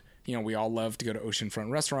 And we all love to go to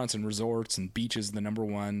oceanfront restaurants and resorts, and beaches is the number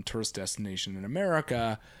one tourist destination in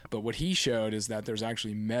America. But what he showed is that there's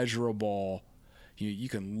actually measurable, you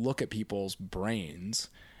can look at people's brains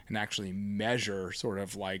and actually measure sort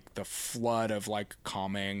of like the flood of like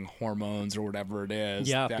calming hormones or whatever it is.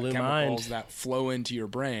 Yeah, that blue chemicals mind. that flow into your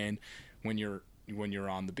brain when you're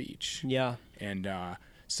on the beach. Yeah. And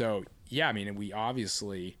so, we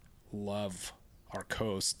obviously love our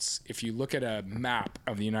coasts. If you look at a map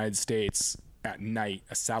of the United States at night,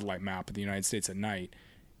 a satellite map of the United States at night,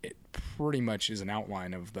 it pretty much is an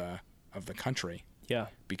outline of the country. Yeah.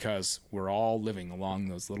 Because we're all living along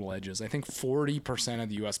those little edges. I think 40% of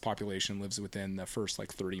the U.S. population lives within the first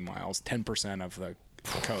 30 miles, 10% of the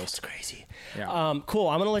coast. That's crazy. Yeah. Cool.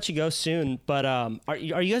 I'm going to let you go soon, but are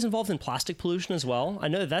you guys involved in plastic pollution as well? I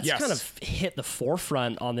know that's Yes. kind of hit the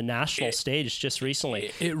forefront on the national stage just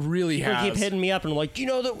recently. It really People has. keep hitting me up and like, do you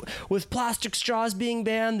know that with plastic straws being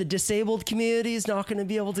banned, the disabled community is not going to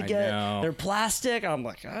be able to get their plastic? I'm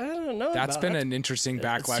like, I don't know. That's been an interesting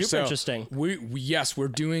backlash. It's super interesting. Yes, we're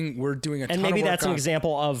doing a ton And maybe of work that's an on-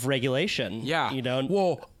 example of regulation. Yeah. You know.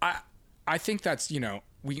 Well, I think that's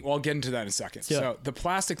I'll get into that in a second. Yeah. So the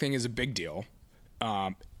plastic thing is a big deal.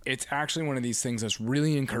 It's actually one of these things that's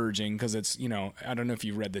really encouraging because it's, I don't know if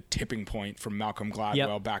you read The Tipping Point from Malcolm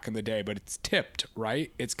Gladwell back in the day, but it's tipped,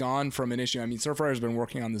 right? It's gone from an issue. I mean, Surfrider's been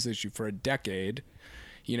working on this issue for a decade,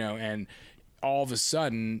 and all of a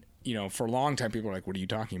sudden, for a long time, people are like, what are you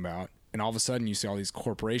talking about? And all of a sudden you see all these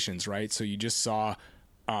corporations, right? So you just saw,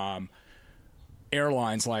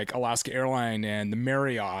 airlines like Alaska Airline and the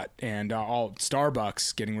Marriott and all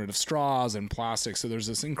Starbucks getting rid of straws and plastic. So there's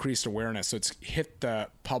this increased awareness. So it's hit the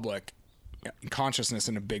public consciousness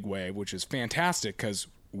in a big way, which is fantastic because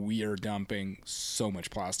we are dumping so much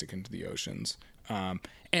plastic into the oceans.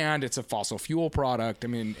 And it's a fossil fuel product. I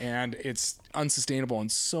mean, and it's unsustainable in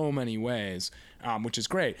so many ways, which is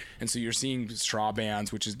great. And so you're seeing straw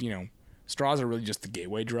bans, which is, straws are really just the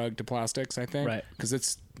gateway drug to plastics, I think. Right.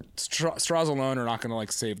 Because straws alone are not going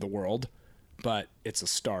to save the world, but it's a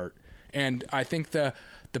start. And I think the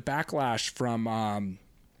backlash from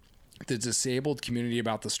the disabled community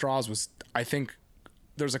about the straws was, I think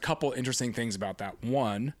there's a couple interesting things about that.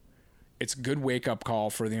 One, it's a good wake-up call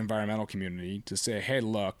for the environmental community to say, hey,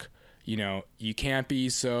 look, you can't be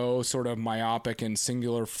so sort of myopic and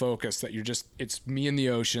singular focused that it's me and the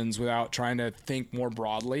oceans without trying to think more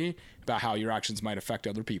broadly about how your actions might affect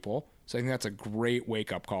other people. So I think that's a great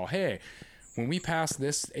wake-up call. Hey, when we pass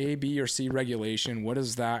this A, B, or C regulation, what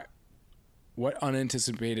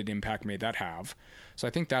unanticipated impact may that have? So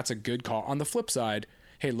I think that's a good call. On the flip side,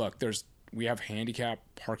 hey, look, we have handicap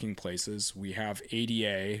parking places. We have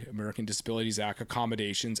ADA, American Disabilities Act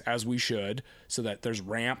accommodations, as we should, so that there's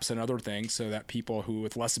ramps and other things so that people who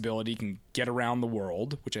with less ability can get around the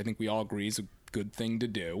world, which I think we all agree is a good thing to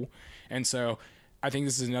do. And so I think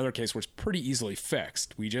this is another case where it's pretty easily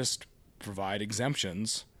fixed. We just provide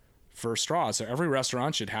exemptions for straws. So every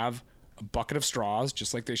restaurant should have a bucket of straws,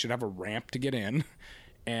 just like they should have a ramp to get in.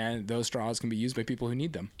 And those straws can be used by people who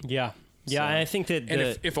need them. Yeah. Yeah, and I think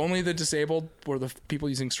that if only the disabled were the people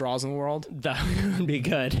using straws in the world, that would be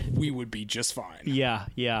good. We would be just fine. Yeah.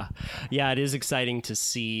 It is exciting to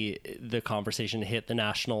see the conversation hit the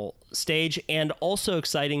national stage, and also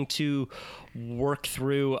exciting to work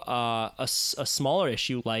through a smaller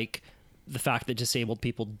issue like the fact that disabled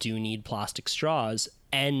people do need plastic straws,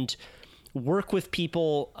 and work with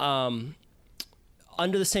people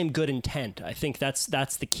under the same good intent. I think that's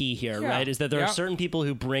the key here, right? Is that there are certain people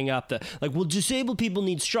who bring up well, disabled people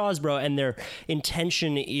need straws, bro, and their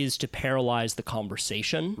intention is to paralyze the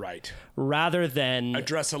conversation, right? Rather than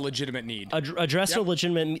address a legitimate need. Address a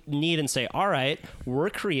legitimate need and say, all right, we're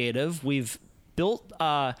creative. We've built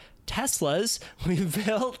Teslas. We've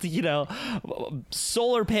built,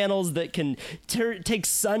 solar panels that can take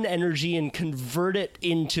sun energy and convert it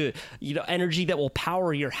into, energy that will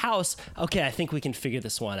power your house. Okay, I think we can figure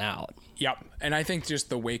this one out. Yep. And I think just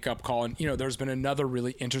the wake up call, and, there's been another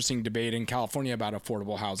really interesting debate in California about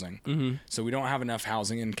affordable housing. Mm-hmm. So we don't have enough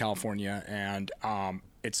housing in California, and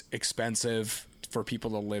it's expensive for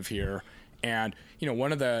people to live here. And,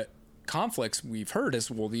 one of the conflicts we've heard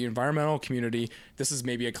is, well, the environmental community, this is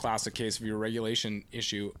maybe a classic case of your regulation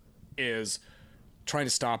issue, is trying to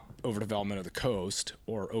stop overdevelopment of the coast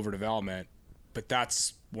or overdevelopment. But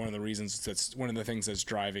that's one of the reasons, that's one of the things that's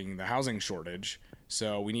driving the housing shortage.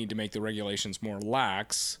 So we need to make the regulations more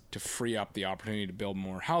lax to free up the opportunity to build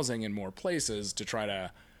more housing in more places to try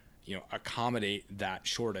to, accommodate that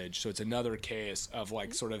shortage. So it's another case of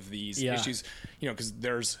sort of these issues, because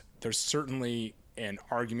there's certainly an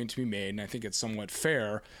argument to be made, and I think it's somewhat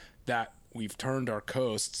fair, that we've turned our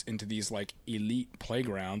coasts into these elite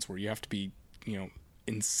playgrounds where you have to be,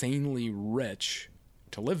 insanely rich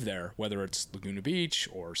to live there, whether it's Laguna Beach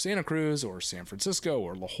or Santa Cruz or San Francisco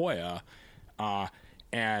or La Jolla.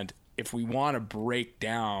 And if we want to break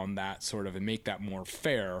down that sort of and make that more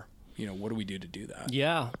fair, what do we do to do that?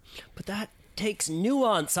 Yeah, but takes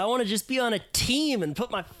nuance. I want to just be on a team and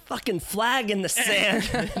put my fucking flag in the sand.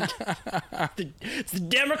 It's the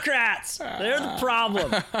Democrats. They're the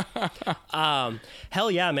problem.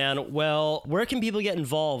 Hell yeah, man. Well, where can people get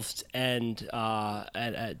involved? And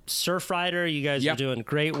at Surfrider, you guys are doing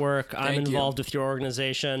great work. I'm involved with your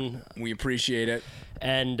organization. We appreciate it.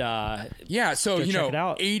 And so check it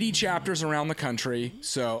out. 80 chapters around the country.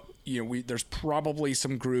 So there's probably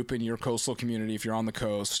some group in your coastal community if you're on the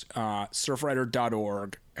coast.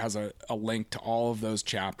 Surfrider.org has a link to all of those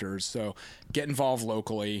chapters. So get involved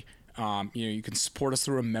locally. You can support us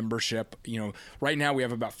through a membership. Right now we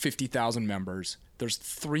have about 50,000 members. There's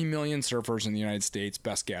 3 million surfers in the United States,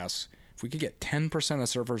 best guess. If we could get 10% of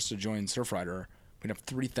surfers to join Surfrider, we'd have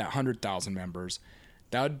 300,000 members.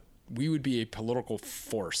 We would be a political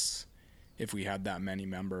force if we had that many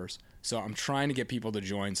members. So I'm trying to get people to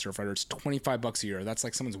join Surfrider. It's $25 a year. That's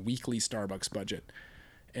like someone's weekly Starbucks budget.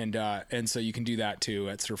 And so you can do that too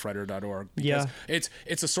at surfrider.org. Yeah.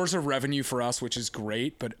 It's a source of revenue for us, which is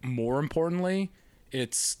great, but more importantly,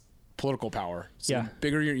 it's political power. So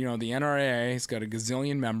bigger, the NRA has got a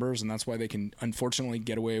gazillion members, and that's why they can unfortunately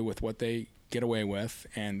get away with what they get away with.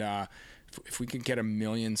 And if we could get 1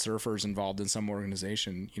 million surfers involved in some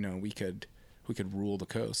organization, we could rule the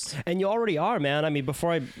coast. And you already are, man. I mean,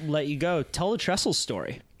 before I let you go, tell the Trestles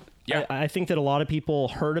story. Yeah. I think that a lot of people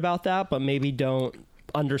heard about that, but maybe don't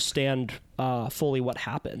understand fully what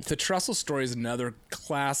happened. The Trestle story is another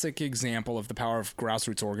classic example of the power of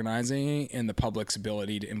grassroots organizing and the public's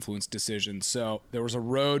ability to influence decisions. So there was a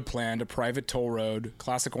road planned, a private toll road,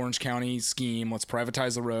 classic Orange County scheme. Let's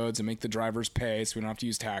privatize the roads and make the drivers pay so we don't have to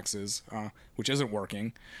use taxes, which isn't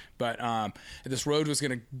working. But this road was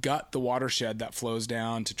going to gut the watershed that flows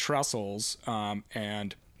down to Trestles,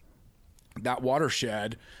 and that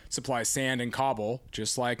watershed supplies sand and cobble,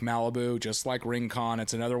 just like Malibu, just like Rincon.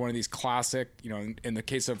 It's another one of these classic, in the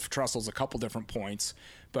case of Trestles, a couple different points,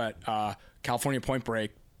 but California Point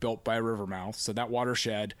Break built by a river mouth. So that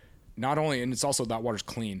watershed, not only, and it's also, that water's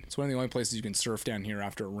clean. It's one of the only places you can surf down here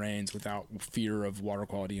after it rains without fear of water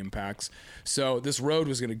quality impacts. So this road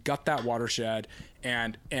was going to gut that watershed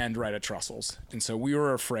and end right at Trestles. And so we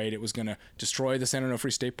were afraid it was going to destroy the San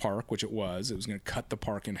Onofre State Park, which it was. It was going to cut the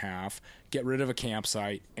park in half, get rid of a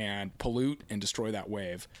campsite, and pollute and destroy that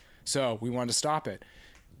wave. So we wanted to stop it.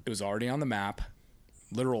 It was already on the map.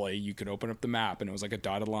 Literally, you could open up the map, and it was like a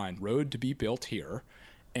dotted line. Road to be built here.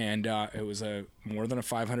 And it was more than a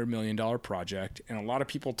 $500 million project. And a lot of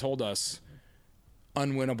people told us,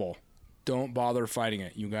 unwinnable. Don't bother fighting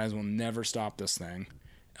it. You guys will never stop this thing.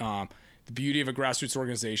 The beauty of a grassroots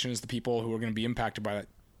organization is the people who are going to be impacted by it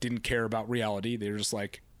didn't care about reality. They were just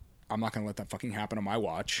like, I'm not going to let that fucking happen on my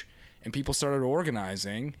watch. And people started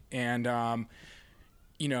organizing. And,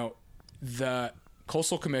 the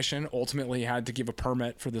Coastal Commission ultimately had to give a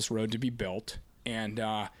permit for this road to be built. And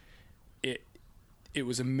it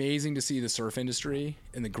was amazing to see the surf industry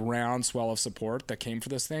and the groundswell of support that came for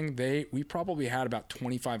this thing. We probably had about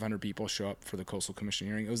 2,500 people show up for the Coastal Commission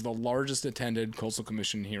hearing. It was the largest attended Coastal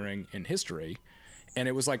Commission hearing in history. And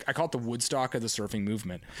it was like, I call it the Woodstock of the surfing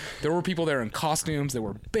movement. There were people there in costumes. There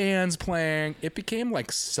were bands playing. It became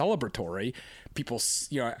like celebratory. People,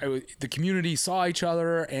 the community saw each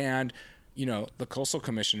other, and, the Coastal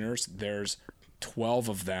Commissioners, there's 12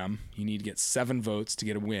 of them. You need to get 7 votes to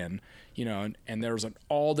get a win, and there was an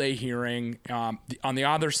all-day hearing. On the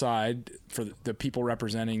other side, for the people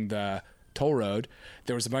representing the toll road,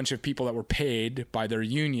 there was a bunch of people that were paid by their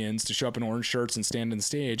unions to show up in orange shirts and stand on the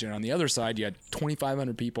stage. And on the other side, you had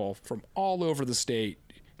 2,500 people from all over the state.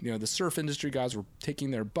 The surf industry guys were taking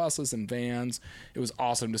their buses and vans. It was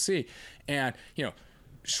awesome to see. And,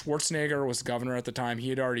 Schwarzenegger was governor at the time. He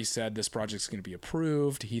had already said this project's going to be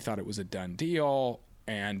approved. He thought it was a done deal.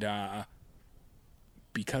 And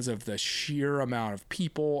because of the sheer amount of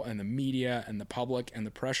people and the media and the public and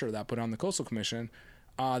the pressure that put on the Coastal Commission,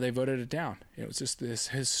 they voted it down. It was just this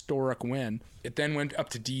historic win. It then went up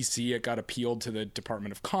to D.C. It got appealed to the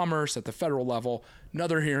Department of Commerce at the federal level.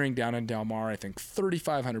 Another hearing down in Del Mar. I think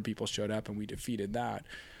 3,500 people showed up, and we defeated that.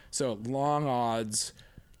 So long odds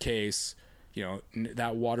case.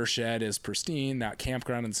 That watershed is pristine. That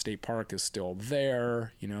campground in the state park is still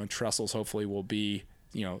there. Trestles hopefully will be,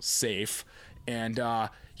 safe. And,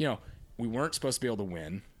 we weren't supposed to be able to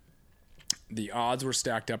win. The odds were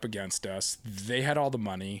stacked up against us. They had all the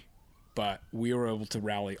money, but we were able to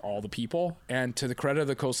rally all the people. And to the credit of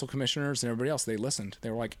the Coastal Commissioners and everybody else, they listened. They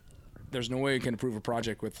were like, there's no way we can approve a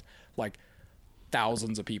project with, like,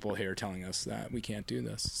 thousands of people here telling us that we can't do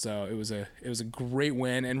this. So it was a great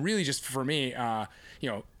win, and really just for me,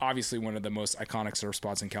 obviously one of the most iconic surf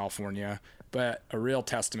spots in California, but a real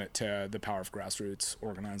testament to the power of grassroots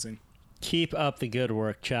organizing. Keep up the good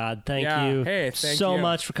work, Chad. Thank you thank so you.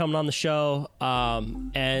 much for coming on the show.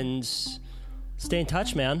 And stay in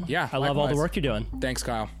touch, man. Yeah, I love all the likewise. work you're doing. Thanks,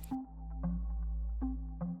 Kyle.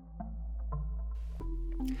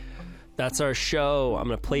 That's our show. I'm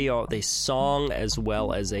going to play you out a song as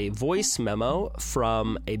well as a voice memo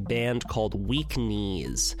from a band called Weak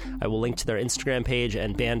Knees. I will link to their Instagram page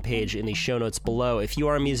and band page in the show notes below. If you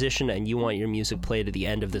are a musician and you want your music played at the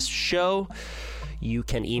end of this show, you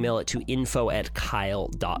can email it to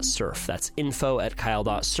info@kyle.surf. That's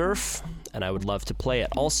info@kyle.surf, and I would love to play it.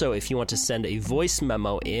 Also, if you want to send a voice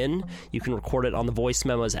memo in, you can record it on the Voice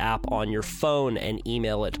Memos app on your phone and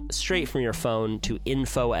email it straight from your phone to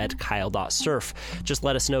info@kyle.surf. Just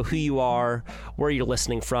let us know who you are, where you're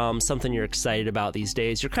listening from, something you're excited about these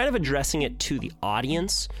days. You're kind of addressing it to the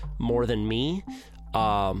audience more than me.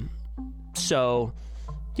 So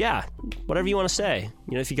yeah, whatever you want to say.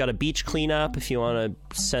 If you got a beach cleanup, if you want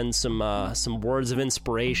to send some words of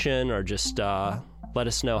inspiration, or just let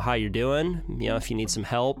us know how you're doing. If you need some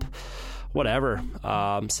help, whatever,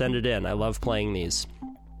 send it in. I love playing these.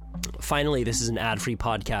 Finally, this is an ad-free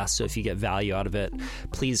podcast, so if you get value out of it,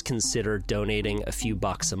 please consider donating a few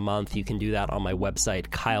bucks a month. You can do that on my website,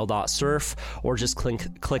 kyle.surf, or just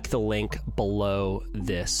click the link below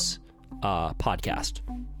this podcast.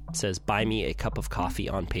 It says, buy me a cup of coffee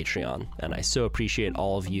on Patreon, and I so appreciate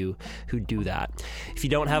all of you who do that. If you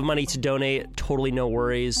don't have money to donate, totally no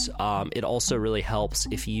worries. It also really helps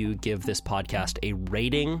if you give this podcast a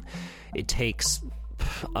rating. It takes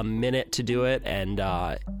a minute to do it, and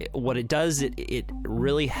what it does, it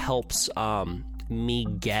really helps me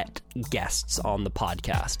get guests on the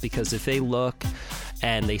podcast, because if they look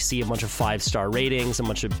and they see a bunch of 5-star ratings, a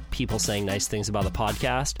bunch of people saying nice things about the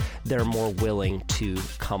podcast, they're more willing to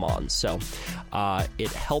come on. So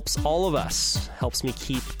it helps all of us, helps me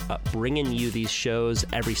keep bringing you these shows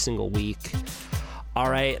every single week. All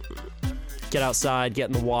right, get outside, get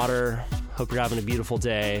in the water. Hope you're having a beautiful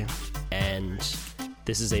day. And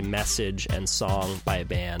this is a message and song by a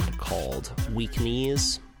band called Weak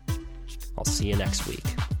Knees. I'll see you next week.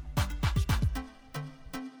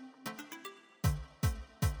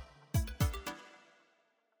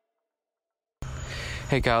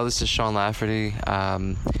 Hey Kyle, this is Sean Lafferty.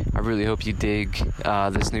 I really hope you dig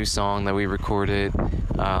this new song that we recorded.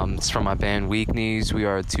 It's from my band Weak Knees. We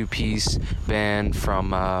are a 2-piece band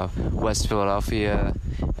from West Philadelphia.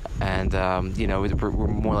 And, we're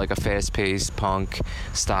more like a fast-paced punk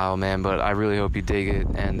style, man. But I really hope you dig it,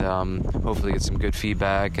 and hopefully get some good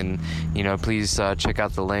feedback. And, please check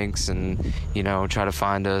out the links and, try to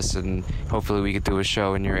find us. And hopefully we could do a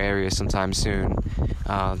show in your area sometime soon.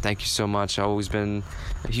 Thank you so much. I've always been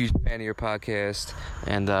a huge fan of your podcast.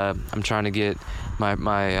 And I'm trying to get my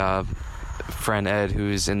friend Ed,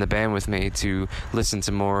 who's in the band with me, to listen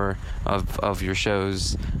to more of your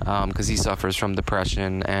shows, because he suffers from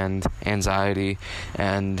depression and anxiety,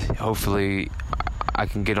 and hopefully I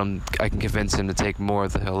can convince him to take more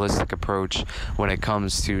of the holistic approach when it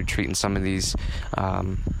comes to treating some of these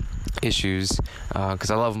issues,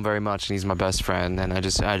 because I love him very much and he's my best friend, and I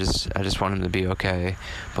just want him to be okay.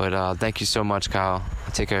 But thank you so much, Kyle.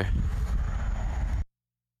 Take care.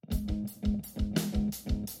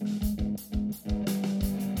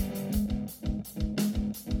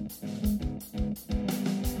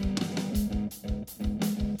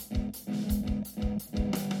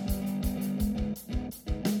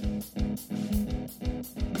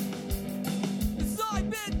 I've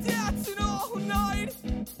been dancing all night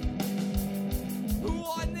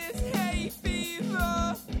on this hay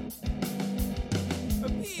fever.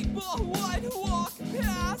 People would walk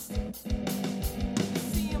past.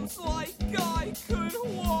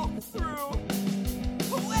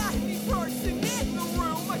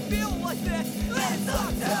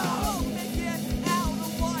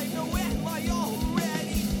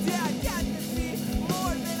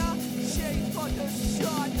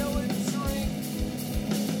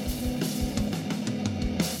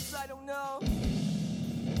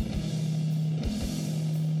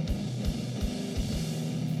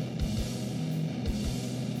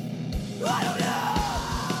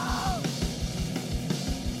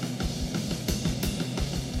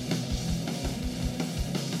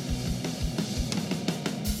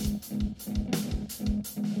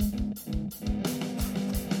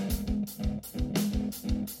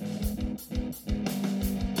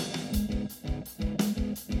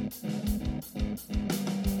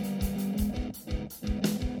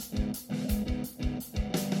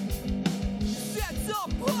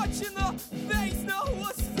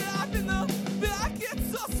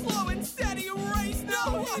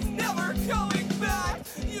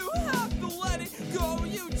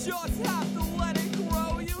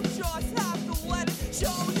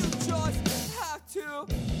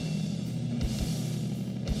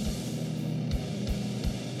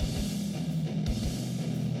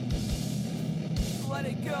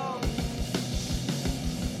 let it go.